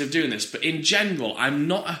different ways of doing this, but in general, I'm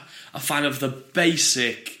not a fan of the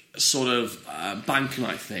basic sort of bank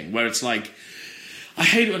night thing, where it's like, I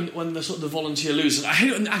hate it when the sort of the volunteer loses. I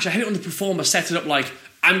hate it when the performer sets it up like,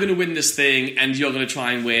 I'm going to win this thing, and you're going to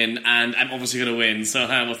try and win, and I'm obviously going to win, so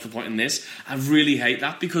what's the point in this? I really hate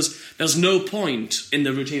that, because there's no point in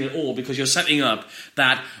the routine at all, because you're setting up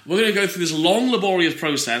that we're going to go through this long, laborious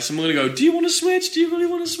process, and we're going to go, do you want to switch? Do you really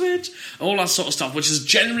want to switch? All that sort of stuff, which is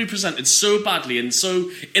generally presented so badly and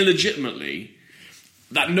so illegitimately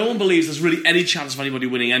that no one believes there's really any chance of anybody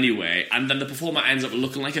winning anyway, and then the performer ends up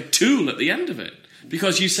looking like a tool at the end of it.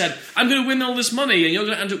 Because you said, I'm going to win all this money, and you're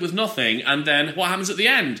going to end up with nothing, and then what happens at the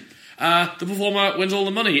end? The performer wins all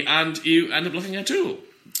the money, and you end up looking like a tool.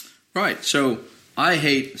 Right, so I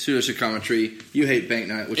hate pseudopsychometry, you hate bank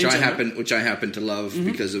night, which I happen to love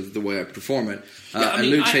because of the way I perform it. I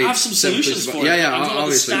have some solutions for it. Yeah, I'm talking about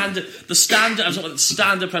obviously. I'm talking about the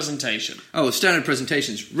standard presentation. Oh, standard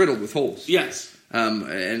presentation's riddled with holes. Yes.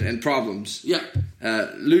 And problems. Yeah.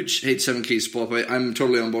 Luch hates 7 keys to ball pay. I'm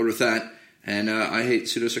totally on board with that. And I hate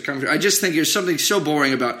pseudopsychometry. I just think there's something so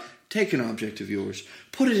boring about, take an object of yours,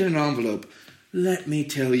 put it in an envelope, let me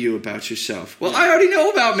tell you about yourself. Well, I already know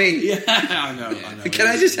about me. Yeah, I know. Can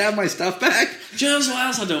I just have my stuff back? Do you know what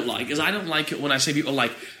else I don't like? Is I don't like it when I say people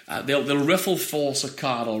like, they'll riffle force a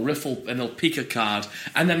card or riffle and they'll peek a card,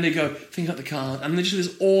 and then they go, think about the card, and they just do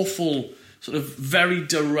this awful, sort of very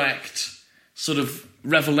direct sort of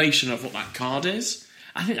revelation of what that card is.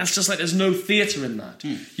 I think that's just like there's no theatre in that.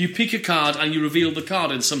 You pick a card and you reveal the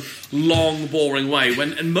card in some long, boring way.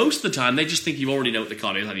 And most of the time they just think you already know what the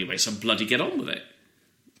card is anyway, so bloody get on with it.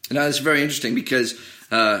 Now, it's very interesting because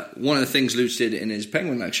one of the things Lutz did in his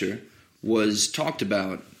Penguin lecture was talked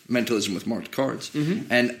about mentalism with marked cards.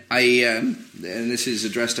 Mm-hmm. And and this is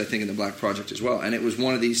addressed, I think, in the Black Project as well. And it was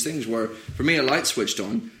one of these things where, for me, a light switched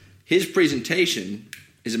on. His presentation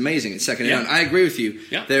is amazing. It's second down. I agree with you.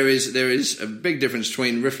 Yeah. There is a big difference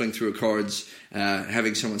between riffling through cards,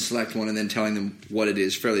 having someone select one and then telling them what it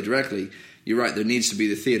is fairly directly. You're right, there needs to be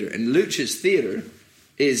the theatre. And Luch's theatre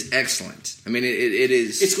is excellent. I mean, it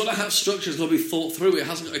is... It's got to have structure. It's got to be thought through. It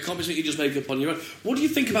can't be something you just make up on your own. What do you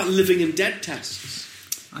think about living and dead tests?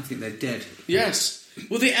 I think they're dead. Yes.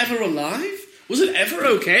 Were they ever alive? Was it ever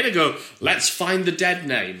okay to go, let's find the dead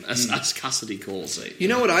name, as Cassidy calls it? You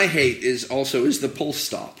know what I hate is the pulse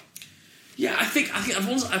stop. Yeah, I think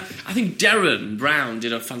Darren Brown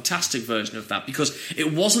did a fantastic version of that because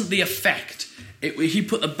it wasn't the effect. He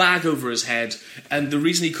put the bag over his head, and the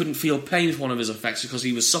reason he couldn't feel pain for one of his effects is because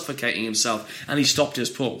he was suffocating himself, and he stopped his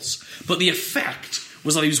pulse. But the effect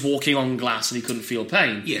was that he was walking on glass and he couldn't feel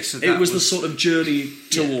pain. Yes, so it was the sort of journey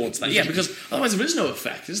towards that. Yeah, because otherwise there is no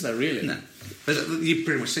effect, is there really? No. But you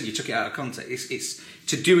pretty much said you took it out of context. It's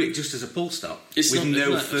to do it just as a pull stop with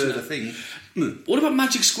no further thing. What about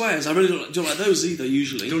magic squares? I really don't like those either.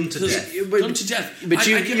 Usually done to death. Done to death. But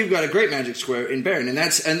you've got a great magic square in Baron, and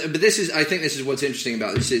but this is, I think this is what's interesting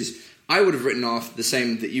about this is I would have written off the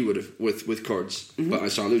same that you would have with cards, but I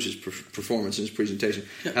saw Luch's performance in his presentation.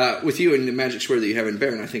 Yeah. With you and the magic square that you have in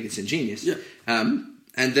Baron, I think it's ingenious. Yeah.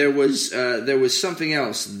 And there was something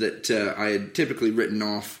else that I had typically written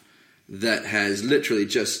off that has literally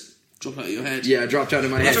just dropped out of your head. Yeah, dropped out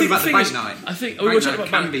of my head. I think about the bank night. I think we were talking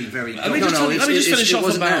about can be very. Let me just finish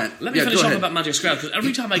off about Magic Square, because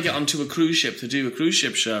every time I get onto a cruise ship to do a cruise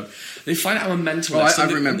ship show, they find out I'm a mentalist.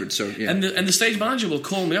 I remembered. So yeah. And the stage manager will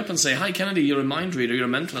call me up and say, "Hi, Kennedy, you're a mind reader. You're a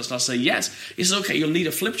mentalist." I'll say, "Yes." He says, "Okay, you'll need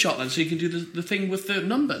a flip chart then, so you can do the thing with the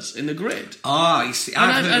numbers in the grid." Ah, you see,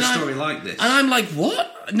 I've heard a story like this, and I'm like,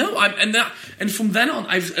 "What?" No, and from then on,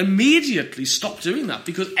 I've immediately stopped doing that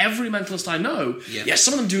because every mentalist I know, yes,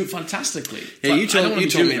 some of them do it fantastically. Yeah, you told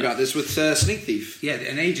me about this with Sneak Thief. Yeah,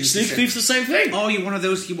 an agency. Sneak Thief's the same thing. Oh, you're one of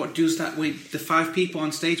those. What does that with the 5 people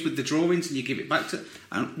on stage with the drawings, and you give it back to.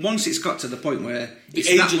 And once it's got to the point where it's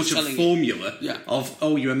that much of a formula of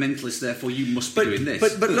you're a mentalist, therefore you must be doing this.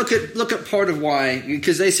 But look at part of why,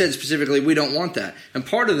 because they said specifically we don't want that, and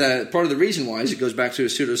part of the reason why is it goes back to a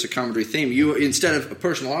pseudopsychometry theme. You, instead of a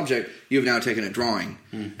personal object, you have now taken a drawing,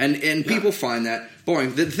 and people find that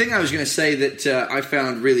boring. The thing I was going to say that I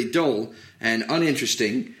found really dull and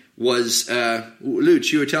uninteresting was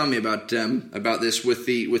Luch. You were telling me about this with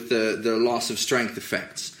the loss of strength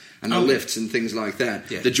effects and the lifts and things like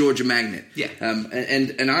that. Yeah. The Georgia Magnet. Yeah.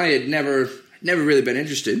 And I had never really been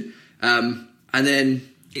interested. And then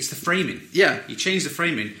It's the framing. Yeah. You change the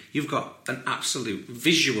framing, you've got an absolute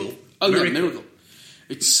visual miracle.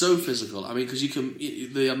 It's so physical. I mean, because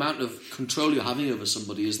the amount of control you're having over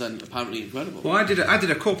somebody is then apparently incredible. Well, I did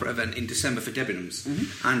a corporate event in December for Debenhams,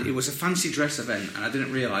 and it was a fancy dress event, and I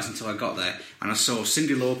didn't realise until I got there, and I saw Cyndi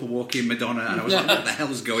Lauper walk in, Madonna, and I was like, what the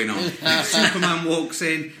hell's going on? Superman walks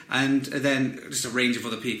in, and then just a range of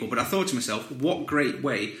other people. But I thought to myself, what great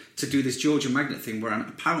way to do this Georgia Magnet thing, where I'm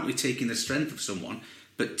apparently taking the strength of someone,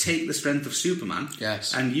 but take the strength of Superman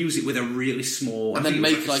and use it with a really small... And then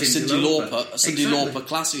make like Cyndi Lauper Exactly.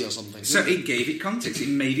 classy or something. So it gave it context, it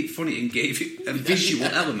made it funny, and gave it a visual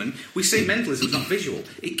element. We say mentalism is not visual.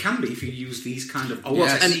 It can be if you use these kind of...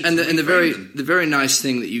 and the very nice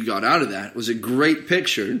thing that you got out of that was a great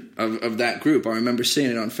picture of that group. I remember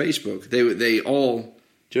seeing it on Facebook. They all...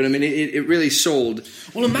 Do you know what I mean? It really sold.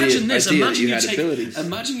 Well, imagine the this. idea Imagine that you had abilities.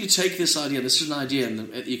 Imagine you take this idea. This is an idea,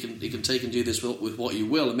 and you can take and do this with what you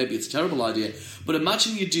will. And maybe it's a terrible idea, but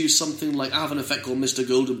imagine you do something like I have an effect called Mr.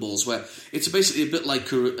 Golden Balls, where it's basically a bit like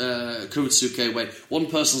Kuretsuke, where one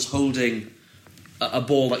person's holding a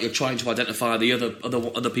ball that you're trying to identify, the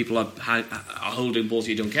other people are holding balls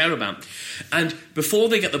you don't care about, and before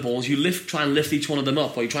they get the balls, you try and lift each one of them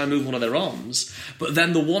up, or you try and move one of their arms, but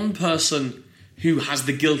then the one person who has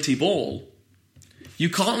the guilty ball, you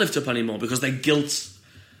can't lift up anymore because they're guilt.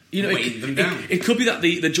 You know, it could be that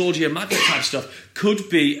the Georgia Magnet type stuff could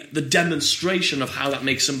be the demonstration of how that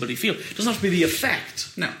makes somebody feel. It doesn't have to be the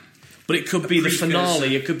effect. No. But it could be the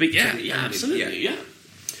finale. It could be, absolutely, yeah.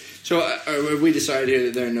 So have we decided here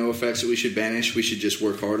that there are no effects that we should banish? We should just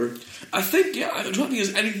work harder? I think, I don't think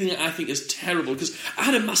there's anything that I think is terrible, because I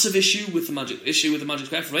had a massive issue with the Magic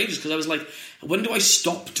Square for ages, because I was like, when do I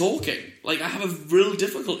stop talking? Like, I have a real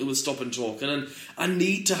difficulty with stop and talk, and I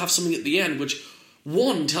need to have something at the end which,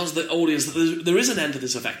 one, tells the audience that there is an end to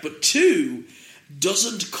this effect, but two,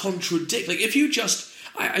 doesn't contradict. Like, if you just...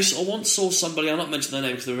 I once saw somebody, I'll not mention their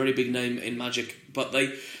name because they're a very big name in Magic, but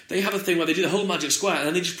they have a thing where they do the whole Magic Square and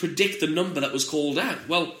then they just predict the number that was called out.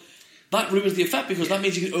 Well, that ruins the effect, because that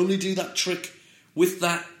means you can only do that trick with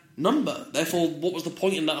that number. Therefore, what was the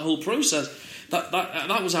point in that whole process? That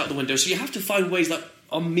was out the window. So you have to find ways that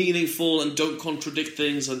are meaningful and don't contradict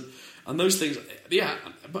things and those things. Yeah,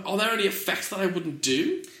 but are there any effects that I wouldn't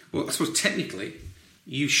do? Well, I suppose technically,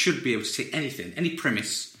 you should be able to take anything, any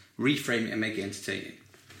premise, reframe it and make it entertaining.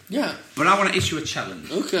 Yeah. But I want to issue a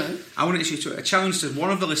challenge. Okay. I want to issue a challenge to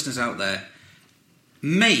one of the listeners out there.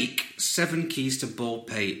 Make 7 Keys to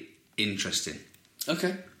Baldpate interesting.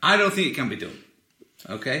 Okay. I don't think it can be done.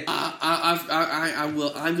 Okay? I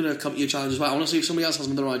will. I'm going to come to your challenge as well. I want to see if somebody else has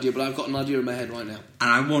another idea, but I've got an idea in my head right now. And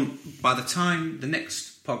I want, by the time the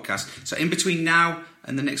next podcast, so in between now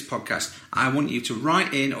and the next podcast, I want you to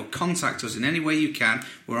write in or contact us in any way you can.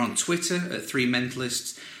 We're on Twitter at 3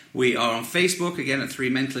 Mentalists. We are on Facebook, again, at 3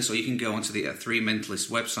 Mentalists, or you can go onto the 3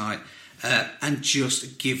 Mentalists website and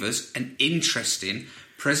just give us an interesting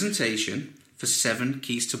presentation for 7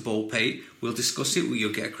 Keys to Baldpate. We'll discuss it,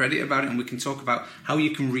 you'll get a credit about it, and we can talk about how you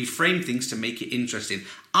can reframe things to make it interesting.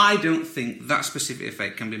 I don't think that specific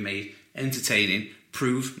effect can be made entertaining.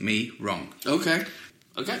 Prove me wrong. Okay.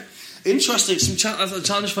 Interesting. Some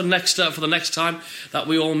challenge for the next time that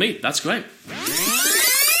we all meet. That's great.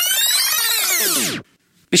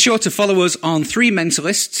 Be sure to follow us on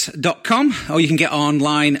 3mentalists.com, or you can get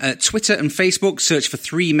online at Twitter and Facebook, search for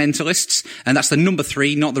 3 Mentalists, and that's the number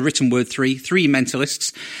 3, not the written word 3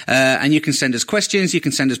 Mentalists. And you can send us questions, you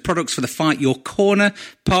can send us products for the Fight Your Corner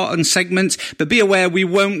part and segment, but be aware we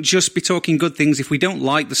won't just be talking good things. If we don't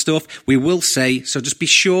like the stuff, we will say, so just be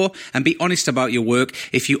sure and be honest about your work.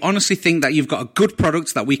 If you honestly think that you've got a good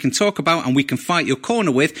product that we can talk about and we can fight your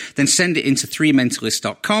corner with, then send it into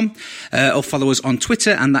 3mentalists.com, or follow us on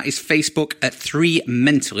Twitter, and that is Facebook at 3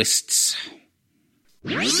 Mentalists.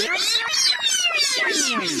 The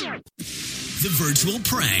virtual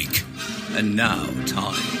prank. And now,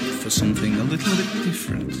 time for something a little bit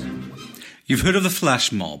different. You've heard of the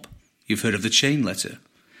flash mob. You've heard of the chain letter.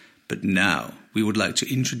 But now, we would like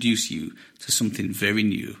to introduce you to something very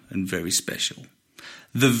new and very special.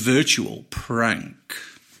 The virtual prank.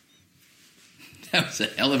 That was a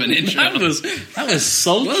hell of an intro. That was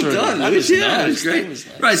sultry. Well done. That was that was great.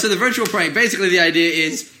 Right, so the virtual prank, basically the idea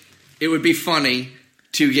is it would be funny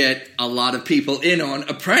to get a lot of people in on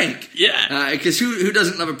a prank. Yeah. Because who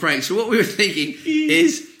doesn't love a prank? So what we were thinking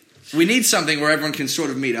is we need something where everyone can sort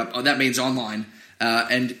of meet up. Oh, that means online.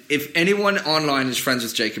 And if anyone online is friends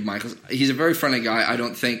with Jacob Michaels, he's a very friendly guy. I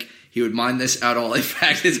don't think he would mind this at all. In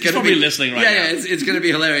fact, it's going to be... probably listening right now. Yeah, it's going to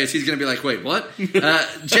be hilarious. He's going to be like, wait, what?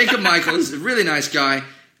 Jacob Michaels, a really nice guy.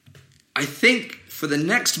 I think for the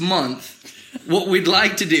next month, what we'd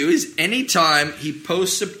like to do is anytime he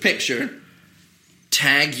posts a picture,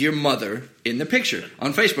 tag your mother in the picture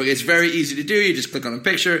on Facebook. It's very easy to do. You just click on a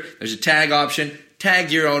picture. There's a tag option.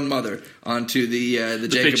 Tag your own mother onto the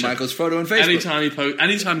Jacob picture. Michaels photo on Facebook.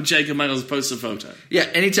 Anytime Jacob Michaels posts a photo. Yeah,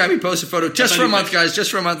 anytime he posts a photo, just for a month, guys,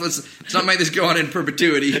 just for a month. Let's not make this go on in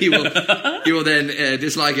perpetuity. He will then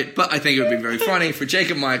dislike it. But I think it would be very funny for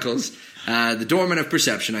Jacob Michaels, the doorman of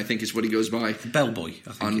perception. I think is what he goes by. The bellboy,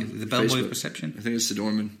 I think. The bellboy of perception. I think it's the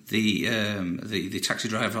doorman. The taxi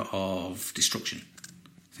driver of destruction.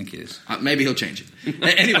 I think it is. Maybe he'll change it.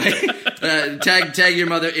 Anyway, tag your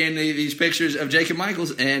mother in these pictures of Jacob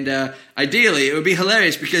Michaels, and ideally it would be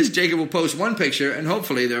hilarious because Jacob will post one picture and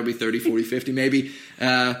hopefully there will be 30, 40, 50 maybe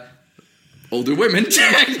older women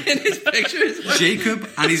tagged in his pictures. Jacob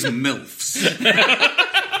and his MILFs.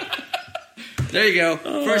 There you go.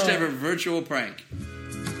 First ever virtual prank.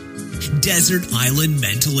 Desert Island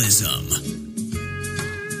Mentalism.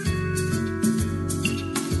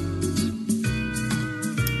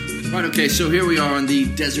 Right, okay, so here we are on the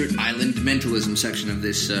Desert Island Mentalism section of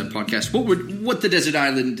this podcast. What the Desert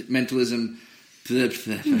Island Mentalism... Here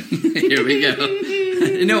we go.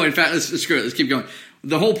 No, in fact, let's screw it. Let's keep going.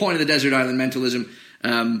 The whole point of the Desert Island Mentalism,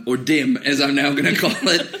 or DIM, as I'm now going to call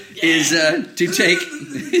it, is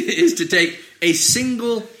to take a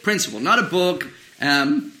single principle, not a book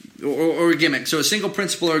or a gimmick. So a single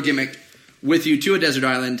principle or a gimmick with you to a desert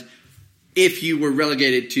island if you were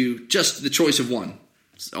relegated to just the choice of one.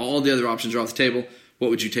 All the other options are off the table.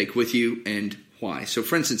 What would you take with you and why? So,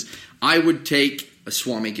 for instance, I would take a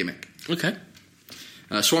Swami gimmick. Okay.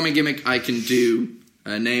 Swami gimmick, I can do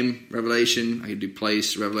name revelation. I could do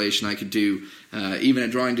place revelation. I could do even a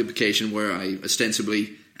drawing duplication where I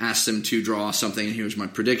ostensibly ask them to draw something and here's my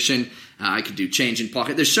prediction. I could do change in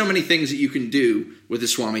pocket. There's so many things that you can do with a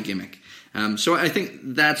Swami gimmick. So I think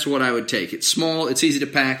that's what I would take. It's small. It's easy to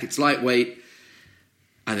pack. It's lightweight.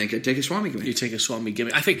 I think I'd take a Swami gimmick. You take a Swami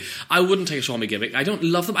gimmick. I think I wouldn't take a Swami gimmick. I don't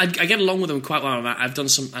love them. I get along with them quite well. I've done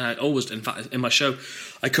some. Always, in fact, in my show,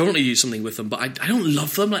 I currently use something with them, but I don't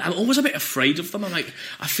love them. Like, I'm always a bit afraid of them. I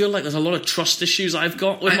feel like there's a lot of trust issues I've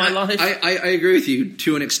got with my life. I agree with you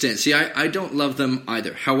to an extent. See, I don't love them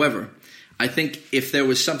either. However, I think if there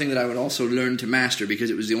was something that I would also learn to master because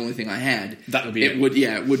it was the only thing I had, that would be it. It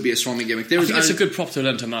would be a Swami gimmick. I think it's a good prop to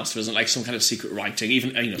learn to master, isn't it? Like some kind of secret writing,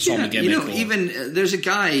 even Swami gimmick. Even there's a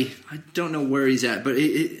guy, I don't know where he's at, but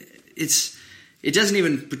it doesn't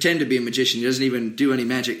even pretend to be a magician. He doesn't even do any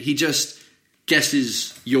magic. He just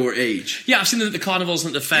guesses your age. Yeah, I've seen them at the carnivals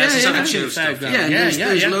and at the fairs.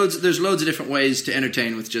 There's loads of different ways to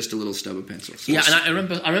entertain with just a little stub of pencil. So yeah,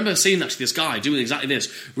 and I remember seeing actually this guy doing exactly this.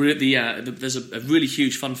 We're at there's a really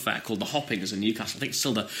huge fun fair called the Hoppings in Newcastle. I think it's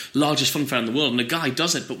still the largest fun fair in the world, and the guy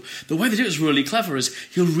does it. But the way they do it is really clever. Is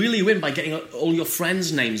he'll really win by getting all your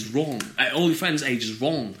friends' names wrong, all your friends' ages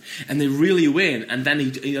wrong, and they really win. And then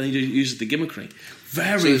he uses the gimmickry.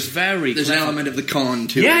 Very There's clever. an element of the con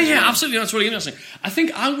to it. Yeah, absolutely. That's really interesting. I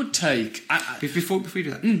think I would take... Before you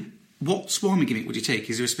do that, what Swami gimmick would you take?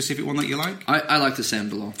 Is there a specific one that you like? I like the sand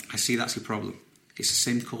below. I see that's the problem. It's the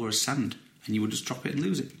same colour as sand, and you would just drop it and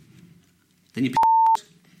lose it. Then you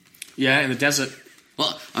Yeah, in the desert.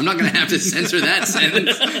 Well, I'm not going to have to censor that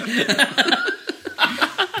sentence.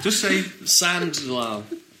 Just say... Sandalal.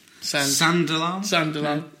 Sandalal?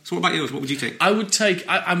 Sandalal. So what about yours? What would you take? I would take...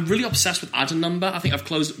 I'm really obsessed with add a number. I think I've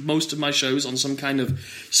closed most of my shows on some kind of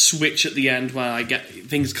switch at the end where I get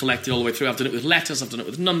things collected all the way through. I've done it with letters. I've done it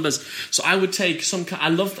with numbers. So I would take some...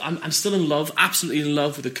 I'm still in love, absolutely in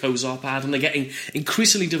love with the Kozar pad, and they're getting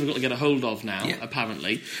increasingly difficult to get a hold of now,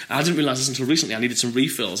 apparently. I didn't realise this until recently. I needed some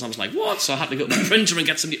refills. I was like, what? So I had to go to the printer and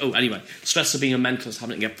get some... Oh, anyway. Stress of being a mentalist,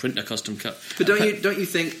 having to get printer custom cut. But don't you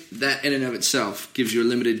think that in and of itself gives you a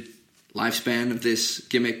limited lifespan of this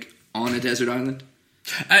gimmick on a desert island?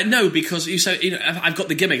 No, because you said I've got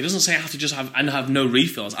the gimmick. It doesn't say I have to just have no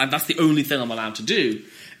refills. That's the only thing I'm allowed to do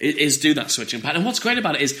is do that switching pattern. And what's great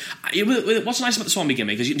about it is what's nice about the Swami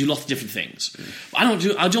gimmick is you can do lots of different things. I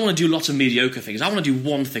don't want to do lots of mediocre things. I want to do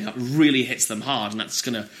one thing that really hits them hard, and that's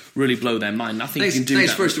going to really blow their mind. I think you can do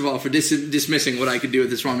thanks that. First of all, for dismissing what I could do with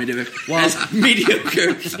the Swami gimmick as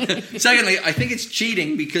mediocre. Secondly, I think it's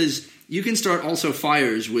cheating because you can start also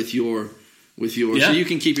fires with your so you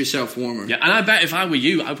can keep yourself warmer. Yeah, and I bet if I were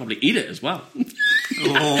you, I would probably eat it as well.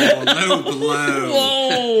 Oh, low blow.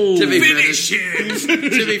 Whoa! To be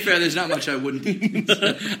fair, there's not much I wouldn't do.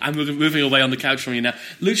 I'm moving away on the couch from you now.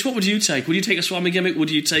 Luch, what would you take? Would you take a Swami gimmick? Would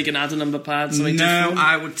you take an add a number pad? Something No, different?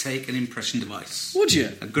 I would take an impression device. Would you?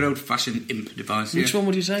 A good old-fashioned imp device. Which yeah. one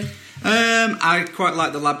would you take? I quite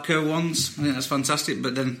like the Labco ones. I think that's fantastic,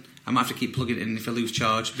 but then I might have to keep plugging it in if I lose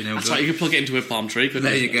charge. It'd be no That's good. right, you could plug it into a palm tree, couldn't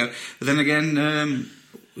There you? you go. But then again,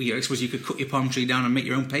 I suppose you could cut your palm tree down and make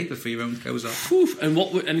your own paper for your own goes off. Poof. And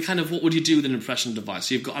what would you do with an impression device?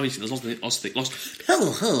 So you've got, there's there's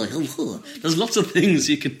lots of things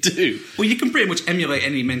you can do. Well, you can pretty much emulate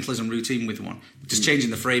any mentalism routine with one, just changing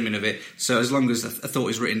the framing of it. So as long as a thought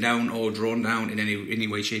is written down or drawn down in any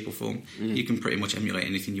way, shape or form, you can pretty much emulate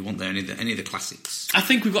anything you want there, any of the classics. I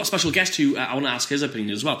think we've got a special guest who I want to ask his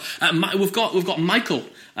opinion as well. We've got Michael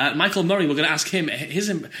Murray. We're going to ask him his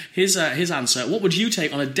answer. What would you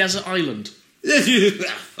take on a desert island?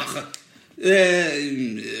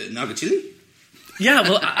 Nagatili? Yeah,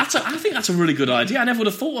 well, I think that's a really good idea. I never would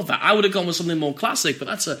have thought of that. I would have gone with something more classic, but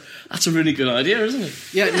that's a really good idea, isn't it?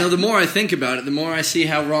 Yeah, no, the more I think about it, the more I see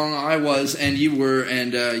how wrong I was and you were,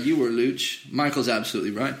 Luch. Michael's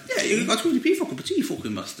absolutely right. Yeah, you got 20p for a cup of tea, you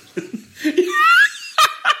fucking bastard.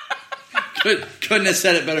 Couldn't have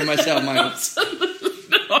said it better myself, Michael.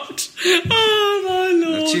 Not. Oh, my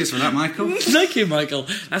Lord. Cheers for that, Michael. Thank you, Michael.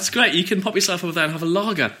 That's great. You can pop yourself over there and have a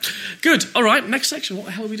lager. Good. All right, next section. What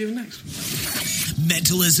the hell are we doing next?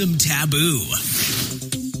 Mentalism Taboo.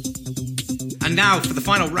 And now, for the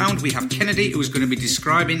final round, we have Kennedy, who is going to be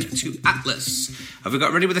describing to Atlas. Have we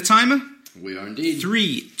got ready with a timer? We are indeed.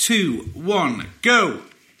 3, 2, 1, go!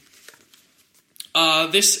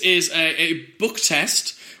 This is a book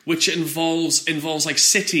test which involves like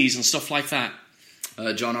cities and stuff like that.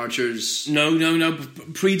 John Archer's... No,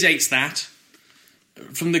 predates that.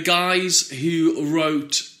 From the guys who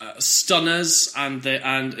wrote Stunners and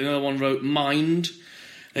another one wrote Mind.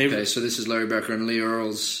 Okay, so this is Larry Becker and Lee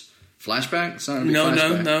Earl's flashback? It's not a big No,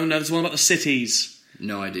 flashback. there's one about the cities.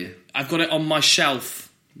 No idea. I've got it on my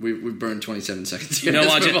shelf. We've burned 27 seconds here. No,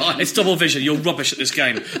 Let's move on. it's double vision. You're rubbish at this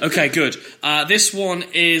game. Okay, good. This one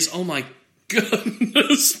is... Oh, my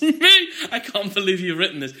goodness me! I can't believe you've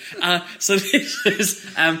written this. So this is...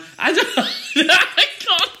 I can't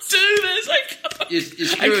do this.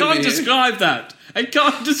 I can't describe that. I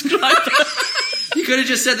can't describe that. You could have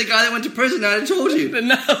just said the guy that went to prison. I'd have told you.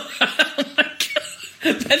 No. Oh my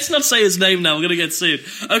God. Let's not say his name now. We're going to get sued.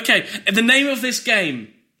 Okay, the name of this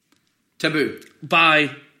game... Taboo.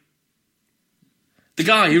 By the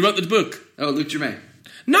guy who wrote the book. Oh, Luke Germain.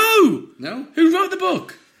 No! No? Who wrote the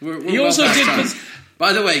book? We're He well also past did... time.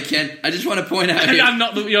 By the way, Ken, I just want to point out here I'm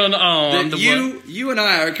not the... You're not... Oh, I'm that the you and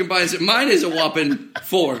I are combined. Mine is a whopping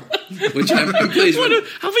 4, which I'm pleased with.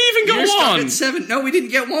 Have we even got You're stuck one? at 7. No, we didn't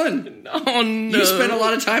get one. Oh, no. You spent a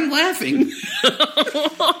lot of time laughing.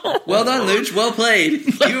 Well done, Luch. Well played.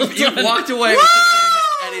 You walked away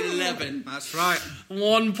at 11. That's right.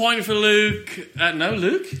 1 point for Luke. No,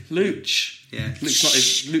 Luke? Luch. Yeah. Luke's not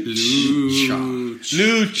his... Luch.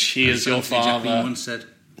 Luch. He is your Exactly what father. once said.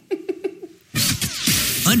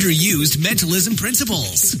 Underused mentalism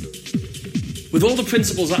principles. With all the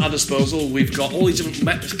principles at our disposal, we've got all these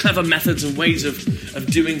different clever methods and ways of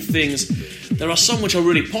doing things. There are some which are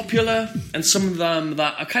really popular, and some of them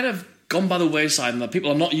that are kind of gone by the wayside and that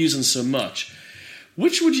people are not using so much.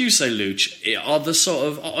 Which would you say, Luch, are the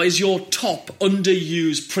is your top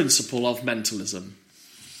underused principle of mentalism?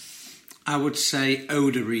 I would say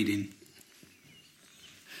odour reading.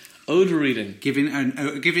 Odour reading. Giving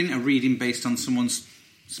a reading based on someone's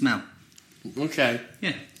smell. Okay.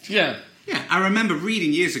 Yeah. Yeah. Yeah, I remember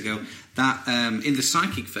reading years ago that in the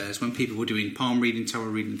psychic fairs, when people were doing palm reading, tarot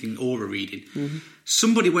reading, aura reading,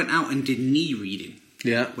 somebody went out and did knee reading.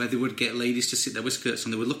 Yeah. Where they would get ladies to sit there with skirts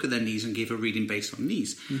on, they would look at their knees and give a reading based on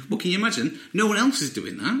knees. Well, can you imagine? No one else is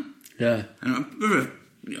doing that. Yeah. And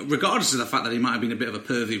regardless of the fact that he might have been a bit of a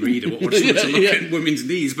pervy reader, what would to look at women's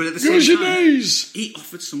knees, but at the same time, he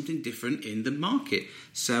offered something different in the market.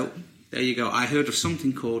 So there you go. I heard of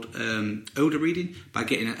something called odour reading, by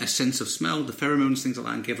getting a sense of smell, the pheromones, things like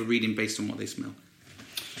that, and give a reading based on what they smell.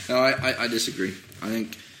 No, I disagree. I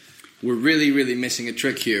think we're really, really missing a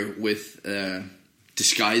trick here with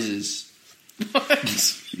disguises.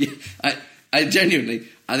 What? Yeah, I genuinely,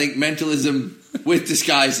 I think mentalism with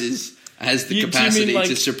disguises has the Do you capacity mean, like-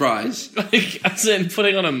 to surprise. Like, as in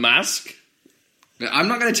putting on a mask? I'm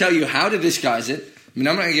not going to tell you how to disguise it. I mean,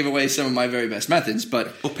 I'm not going to give away some of my very best methods,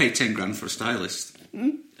 but... Or pay 10 grand for a stylist.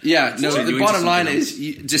 Yeah, no, So the you bottom into line something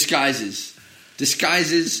is disguises.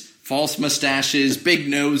 Disguises, false mustaches, big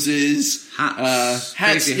noses, Hats.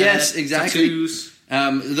 hats, crazy yes, hair, exactly. Tattoos.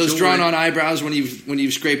 Those drawn-on eyebrows when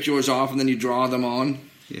you've scraped yours off and then you draw them on.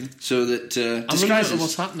 Yeah. So that I'm disguises. really not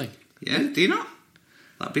what's happening. Yeah, do you not?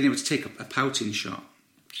 Like being able to take a pouting shot.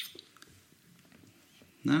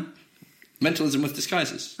 No? Mentalism with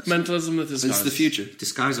disguises. Mentalism with disguise. It's the future.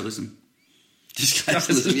 Disguisalism.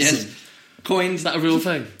 Disguisalism, yes. Coins. Is that a real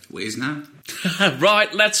thing? What is now?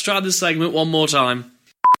 Right, let's try this segment one more time.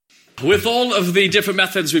 With all of the different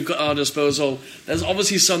methods we've got at our disposal, there's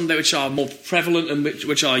obviously some which are more prevalent and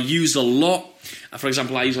which are used a lot. For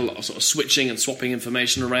example, I use a lot of sort of switching and swapping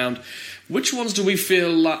information around. Which ones do we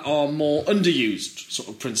feel are more underused sort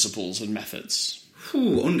of principles and methods?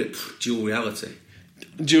 Dual reality.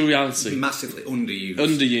 Dual reality. Massively underused.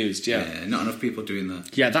 Underused, yeah. Yeah, not enough people doing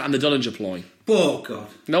that. Yeah, that and the Dillinger ploy. Oh, God.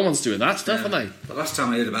 No one's doing that stuff, are they? The last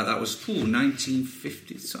time I heard about that was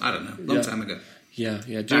 1950, so I don't know, long time ago. Yeah.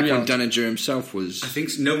 Back when Dunninger himself was... I think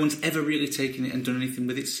no one's ever really taken it and done anything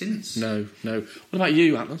with it since. No. What about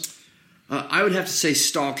you, Atlas? I would have to say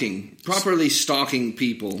stalking. Properly stalking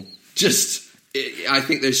people. I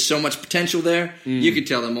think there's so much potential there. You could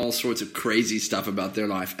tell them all sorts of crazy stuff about their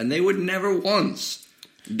life, and they would never once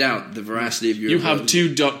doubt the veracity of your... You have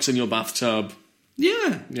 2 ducks in your bathtub.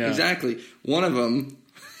 Yeah, exactly. One of them...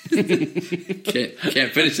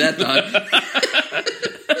 can't finish that thought.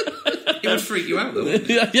 It would freak you out, though, wouldn't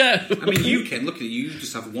it? Yeah. I mean, you can. Look at you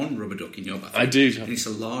just have one rubber duck in your bathroom. I do. And it's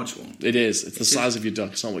a large one. It is. It's the size of your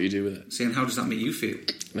duck. It's not what you do with it. See, and how does that make you feel?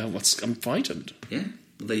 No, I'm frightened. Yeah.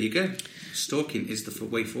 Well, there you go. Stalking is the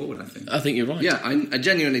way forward, I think. I think you're right. Yeah, I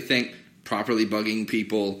genuinely think properly bugging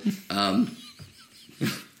people...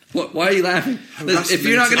 Why are you laughing? If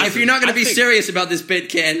you're not going to be serious about this bit,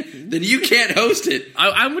 Ken, then you can't host it.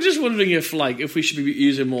 I'm just wondering if we should be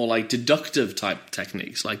using more like deductive type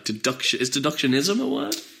techniques, like deduction. Is deductionism a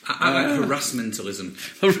word? I like harassmentalism.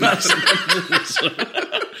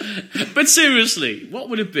 But seriously, what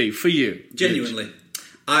would it be for you? Genuinely,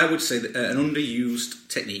 I would say that an underused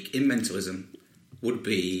technique in mentalism would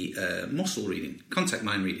be muscle reading, contact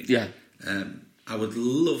mind reading. Yeah. I would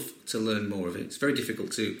love to learn more of it. It's very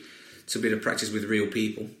difficult to be able to practice with real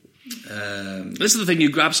people. This is the thing, you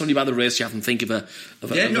grab somebody by the wrist, you have them think of a not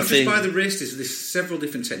thing. Just by the wrist. There's several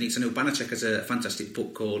different techniques. I know Banachek has a fantastic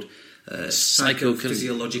book called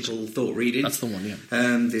Psychophysiological Thought Reading. That's the one, yeah.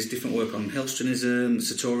 There's different work on Hellstranism.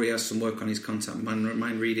 Satori has some work on his contact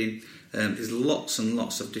mind reading. There's lots and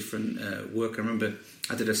lots of different work. I remember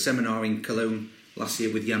I did a seminar in Cologne last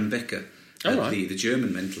year with Jan Becker, the German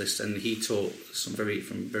mentalist, and he taught some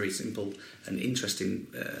very simple and interesting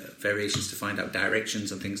variations to find out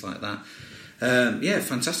directions and things like that.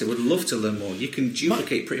 Fantastic. Would love to learn more. You can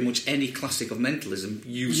duplicate pretty much any classic of mentalism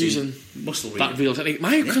using muscle reading. That real technique.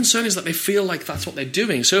 My concern is that they feel like that's what they're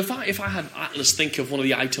doing. So if I had Atlas think of one of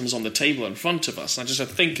the items on the table in front of us, and I just had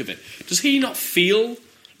to think of it, does he not feel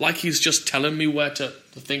like he's just telling me where to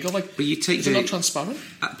think of? Like, but you take is it not transparent?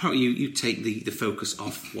 Apparently, you take the focus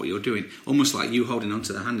off what you're doing. Almost like you holding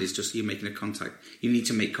onto the hand is just you making a contact. You need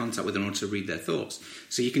to make contact with them in order to read their thoughts.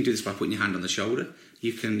 So you can do this by putting your hand on the shoulder.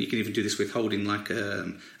 You can even do this with holding like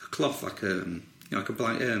a cloth, like a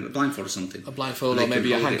blindfold or something. A blindfold or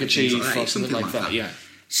maybe a handkerchief or something like that. Yeah.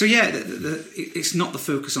 So it's not the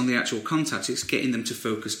focus on the actual contact, it's getting them to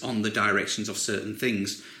focus on the directions of certain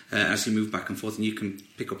things as you move back and forth, and you can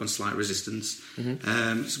pick up on slight resistance,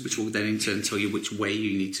 which will then in turn tell you which way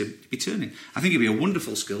you need to be turning. I think it'd be a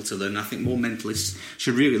wonderful skill to learn. I think more mentalists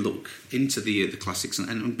should really look into the classics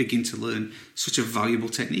and begin to learn such a valuable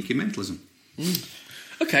technique in mentalism.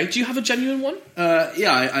 Okay, do you have a genuine one?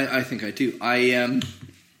 I think I do. I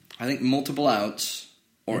think multiple outs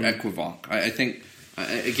or equivoque. I think...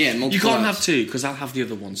 Again, multiple you can't outs. have 2 because I'll have the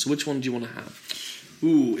other one. So which one do you want to have?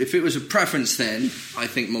 Ooh, if it was a preference, then I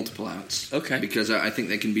think multiple outs. Okay, because I think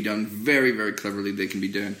they can be done very, very cleverly. They can be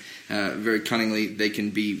done very cunningly. They can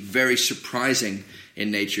be very surprising in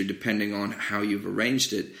nature, depending on how you've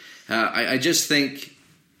arranged it. I just think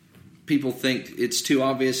people think it's too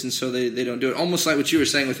obvious, and so they don't do it. Almost like what you were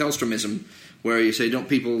saying with Hellstramism, where you say, "Don't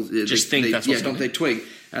people just think that's what's don't they twig?"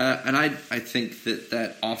 And I think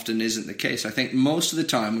that often isn't the case. I think most of the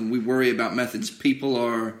time when we worry about methods, people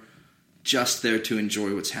are just there to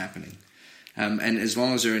enjoy what's happening. And as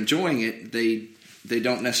long as they're enjoying it, they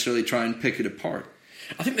don't necessarily try and pick it apart.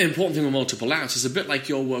 I think the important thing with multiple outs is a bit like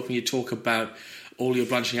your work when you talk about all your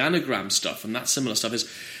branching anagram stuff and that similar stuff is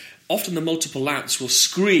often the multiple outs will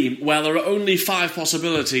scream, well, there are only 5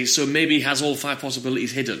 possibilities, so maybe he has all 5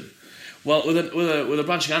 possibilities hidden. Well, with a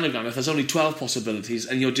branching anagram, if there's only 12 possibilities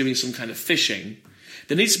and you're doing some kind of fishing,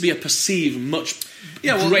 there needs to be a perceived much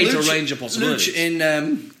greater range of possibilities.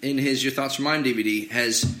 Luch, in his Your Thoughts Are Mine DVD,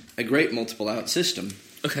 has a great multiple out system.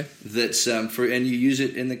 Okay. That's and you use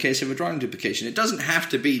it in the case of a drawing duplication. It doesn't have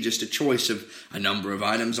to be just a choice of a number of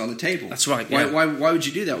items on the table. That's right. Yeah. Why would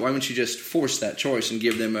you do that? Why wouldn't you just force that choice and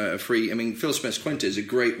give them a free? I mean, Phil Smith's Quinta is a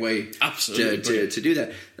great way to do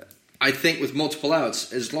that. I think with multiple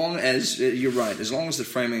outs, as long as you're right, as long as the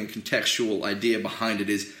framing and contextual idea behind it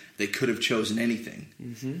is they could have chosen anything,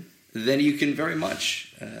 then you can very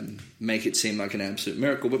much make it seem like an absolute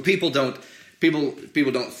miracle. But people don't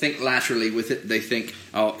think laterally with it. They think,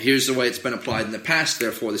 oh, here's the way it's been applied in the past,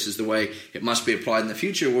 therefore this is the way it must be applied in the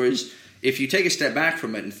future. Whereas if you take a step back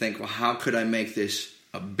from it and think, well, how could I make this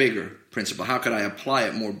a bigger principle? How could I apply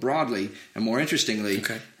it more broadly and more interestingly?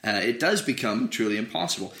 Okay. It does become truly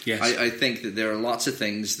impossible. Yes. I think that there are lots of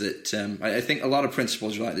things that I think a lot of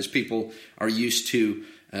principles are like this. People are used to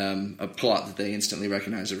a plot that they instantly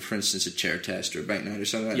recognize, or for instance, a chair test or a bank night or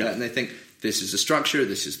something like that, and they think this is the structure,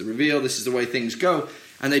 this is the reveal, this is the way things go,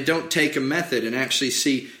 and they don't take a method and actually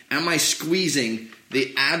see, am I squeezing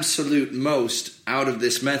the absolute most out of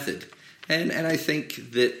this method? And I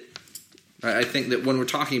think that when we're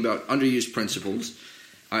talking about underused principles,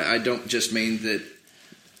 I don't just mean that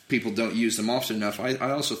people don't use them often enough. I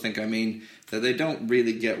also think I mean that they don't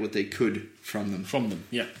really get what they could from them.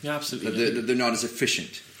 Yeah, absolutely. That they're not as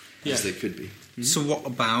efficient as they could be. Mm-hmm. So what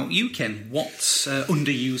about you, Ken? What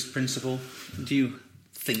underused principle do you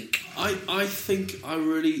think? I think I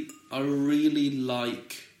really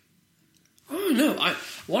like. I don't know.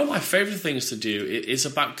 One of my favourite things to do is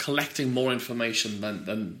about collecting more information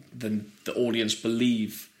than the audience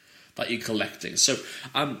believe that you're collecting. So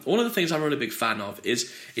one of the things I'm a really big fan of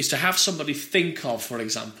is to have somebody think of, for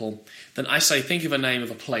example, then I say, think of a name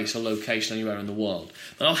of a place, a location anywhere in the world.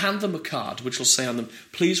 Then I'll hand them a card which will say on them,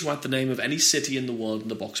 please write the name of any city in the world in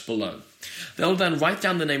the box below. They'll then write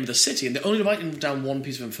down the name of the city, and they're only writing down one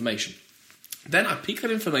piece of information. Then I pick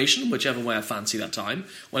that information, whichever way I fancy that time,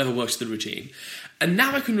 whatever works for the routine, and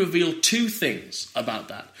now I can reveal two things about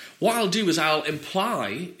that. What I'll do is I'll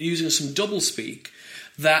imply, using some doublespeak,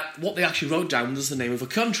 that what they actually wrote down was the name of a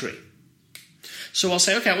country. So I'll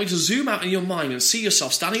say, okay, I want you to zoom out in your mind and see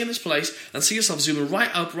yourself standing in this place and see yourself zooming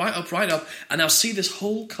right up, and now see this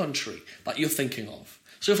whole country that you're thinking of.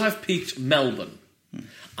 So if I've picked Melbourne,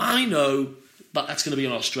 I know that that's going to be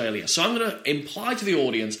in Australia. So I'm going to imply to the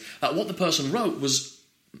audience that what the person wrote was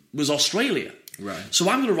Australia. Right. So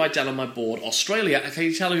I'm going to write down on my board Australia. Can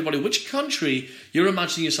you tell everybody which country you're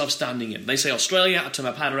imagining yourself standing in? They say Australia. I turn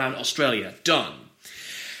my pad around, Australia. Done.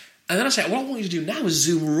 And then I say, what I want you to do now is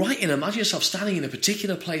zoom right in. Imagine yourself standing in a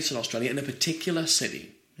particular place in Australia, in a particular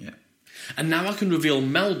city. Yeah. And now I can reveal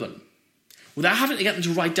Melbourne. Without having to get them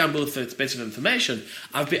to write down both bits of information,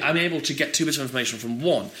 I'm able to get two bits of information from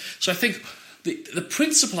one. So I think the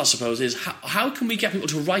principle, I suppose, is how can we get people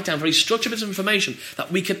to write down very structured bits of information that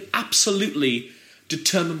we can absolutely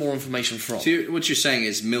determine more information from. So what you're saying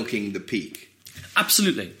is milking the peak.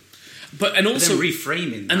 Absolutely. And also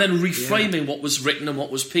reframing that. And then reframing what was written and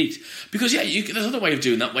what was peaked. Because, there's another way of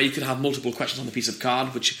doing that, where you could have multiple questions on the piece of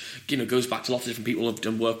card, which, goes back to lots of different people who have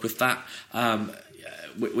done work with that,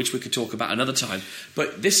 which we could talk about another time.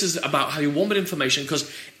 But this is about having one bit of information,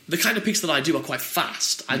 because the kind of peaks that I do are quite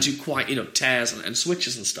fast. I do quite, tears and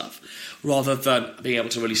switches and stuff, rather than being able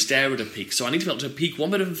to really stare at a peak. So I need to be able to peak one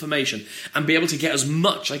bit of information and be able to get as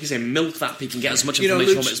much, like you say, milk that peak and get as much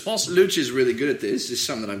information from it as possible. Luch is really good at this. It's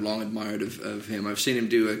something that I've long admired of him. I've seen him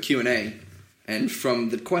do a Q&A, and from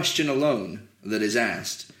the question alone that is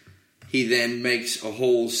asked, he then makes a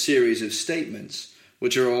whole series of statements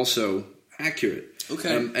which are also accurate.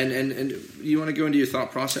 Okay. And you want to go into your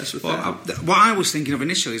thought process with that? What I was thinking of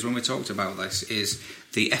initially is when we talked about this is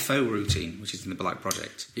the FO routine, which is in the Black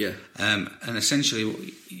Project. Yeah. And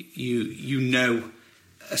essentially, you know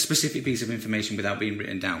a specific piece of information without being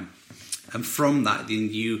written down. And from that, then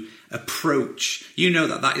you approach,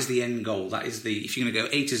 that is the end goal. That is if you're going to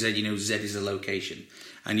go A to Z, Z is the location.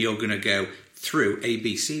 And you're going to go through A,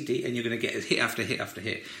 B, C, D, and you're going to get hit after hit after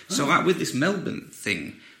hit. So with this Melbourne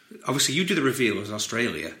thing, obviously you do the reveal as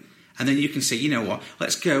Australia, and then you can say,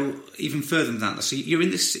 let's go even further than that. So you're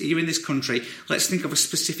in this country. Let's think of a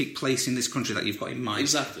specific place in this country that you've got in mind.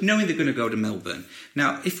 Exactly. Knowing they're going to go to Melbourne.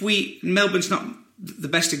 Now, Melbourne's not the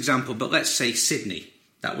best example, but let's say Sydney.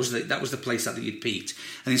 That was the place that you'd peaked.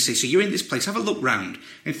 And then say, so you're in this place, have a look round.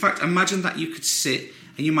 In fact, imagine that you could sit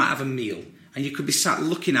and you might have a meal. And you could be sat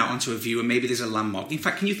looking out onto a view and maybe there's a landmark. In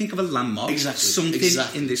fact, can you think of a landmark? Exactly. Something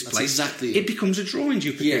in this place. That's exactly it becomes a drawing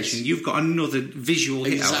duplication. Yes. You've got another visual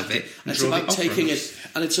hit out of it. And it's about taking it,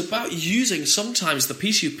 and it's about using sometimes the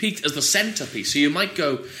piece you peaked as the centrepiece. So you might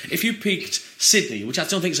go, if you peaked Sydney, which I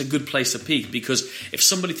don't think is a good place to peak, because if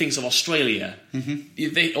somebody thinks of Australia,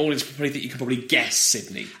 they always probably think you can probably guess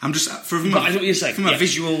Sydney. I'm just I know what you're saying. From a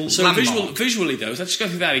visual So landmark. visually, though, let's just go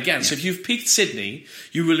through that again. So if you've peaked Sydney,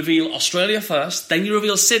 you will reveal Australia first, then you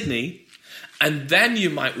reveal Sydney, and then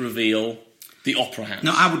you might reveal the Opera House.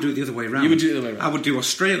 No, I would do it the other way around. You would do it the other way around. I would do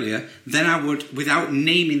Australia, then I would, without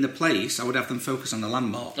naming the place, I would have them focus on the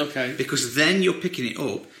landmark. Okay. Because then you're picking it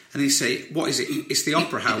up, and they say, what is it? It's the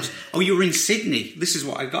Opera House. Oh, you were in Sydney. This is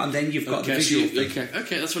what I got. And then you've got the visual thing.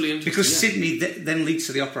 Okay, that's really interesting. Because Sydney then leads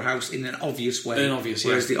to the Opera House in an obvious way.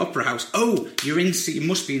 Whereas the Opera House, you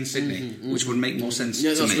must be in Sydney, which would make more sense to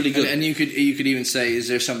me. That's really good. And you could even say, is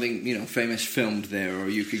there something famous filmed there, or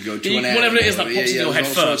you could go to an whatever it is that airport. pops in your head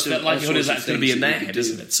first. That likelihood is that that's going to be in their head,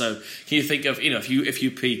 isn't it? So can you think of if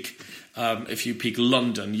you peak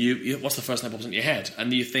London, you what's the first thing that pops in your head,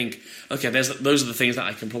 and you think, okay, those are the things that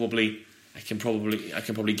I can probably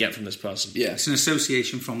get from this person. Yeah, it's an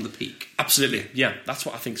association from the peak. Absolutely, yeah. That's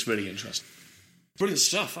what I think is really interesting. Brilliant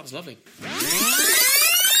stuff. That was lovely.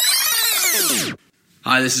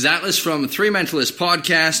 Hi, this is Atlas from Three Mentalists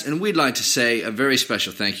Podcast, and we'd like to say a very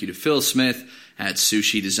special thank you to Phil Smith at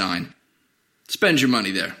Sushi Design. Spend your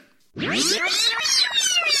money there.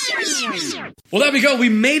 Well, there we go. We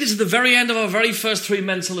made it to the very end of our very first Three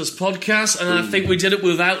Mentalists podcast, and I think we did it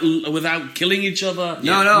without killing each other.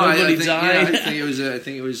 No, nobody died. Yeah, I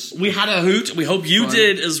think it was. We had a hoot. We hope you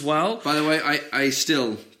did as well. By the way, I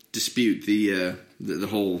still dispute the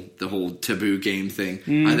whole taboo game thing.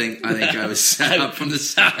 I think I was set up from the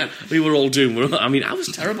start. We were all doomed. I mean, I was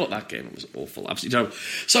terrible at that game. It was awful, absolutely terrible.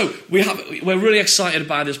 So we're really excited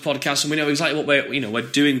by this podcast, and we know exactly what we're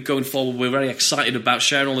doing going forward. We're very excited about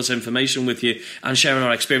sharing all this information with you and sharing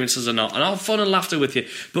our experiences and our fun and laughter with you.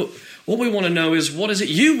 But what we want to know is, what is it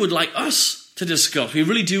you would like us to discuss? We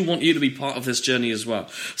really do want you to be part of this journey as well.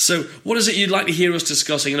 So what is it you'd like to hear us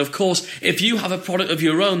discussing? And of course, if you have a product of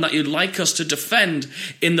your own that you'd like us to defend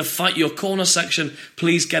in the Fight Your Corner section,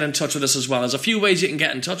 please get in touch with us as well. There's a few ways you can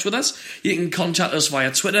get in touch with us. You can contact us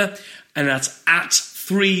via Twitter, and that's at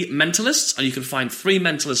 3 Mentalists, and you can find 3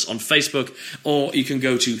 Mentalists on Facebook, or you can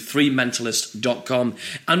go to 3mentalist.com.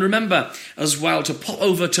 And remember as well to pop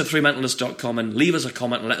over to 3mentalist.com and leave us a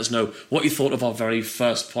comment and let us know what you thought of our very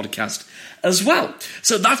first podcast as well.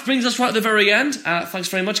 So that brings us right at the very end. Thanks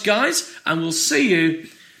very much, guys, and we'll see you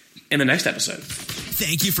in the next episode.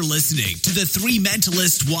 Thank you for listening to the 3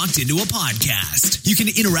 Mentalists Walked Into a Podcast. You can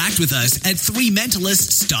interact with us at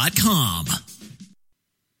 3mentalists.com.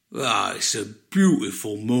 Ah, it's a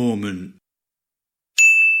beautiful moment.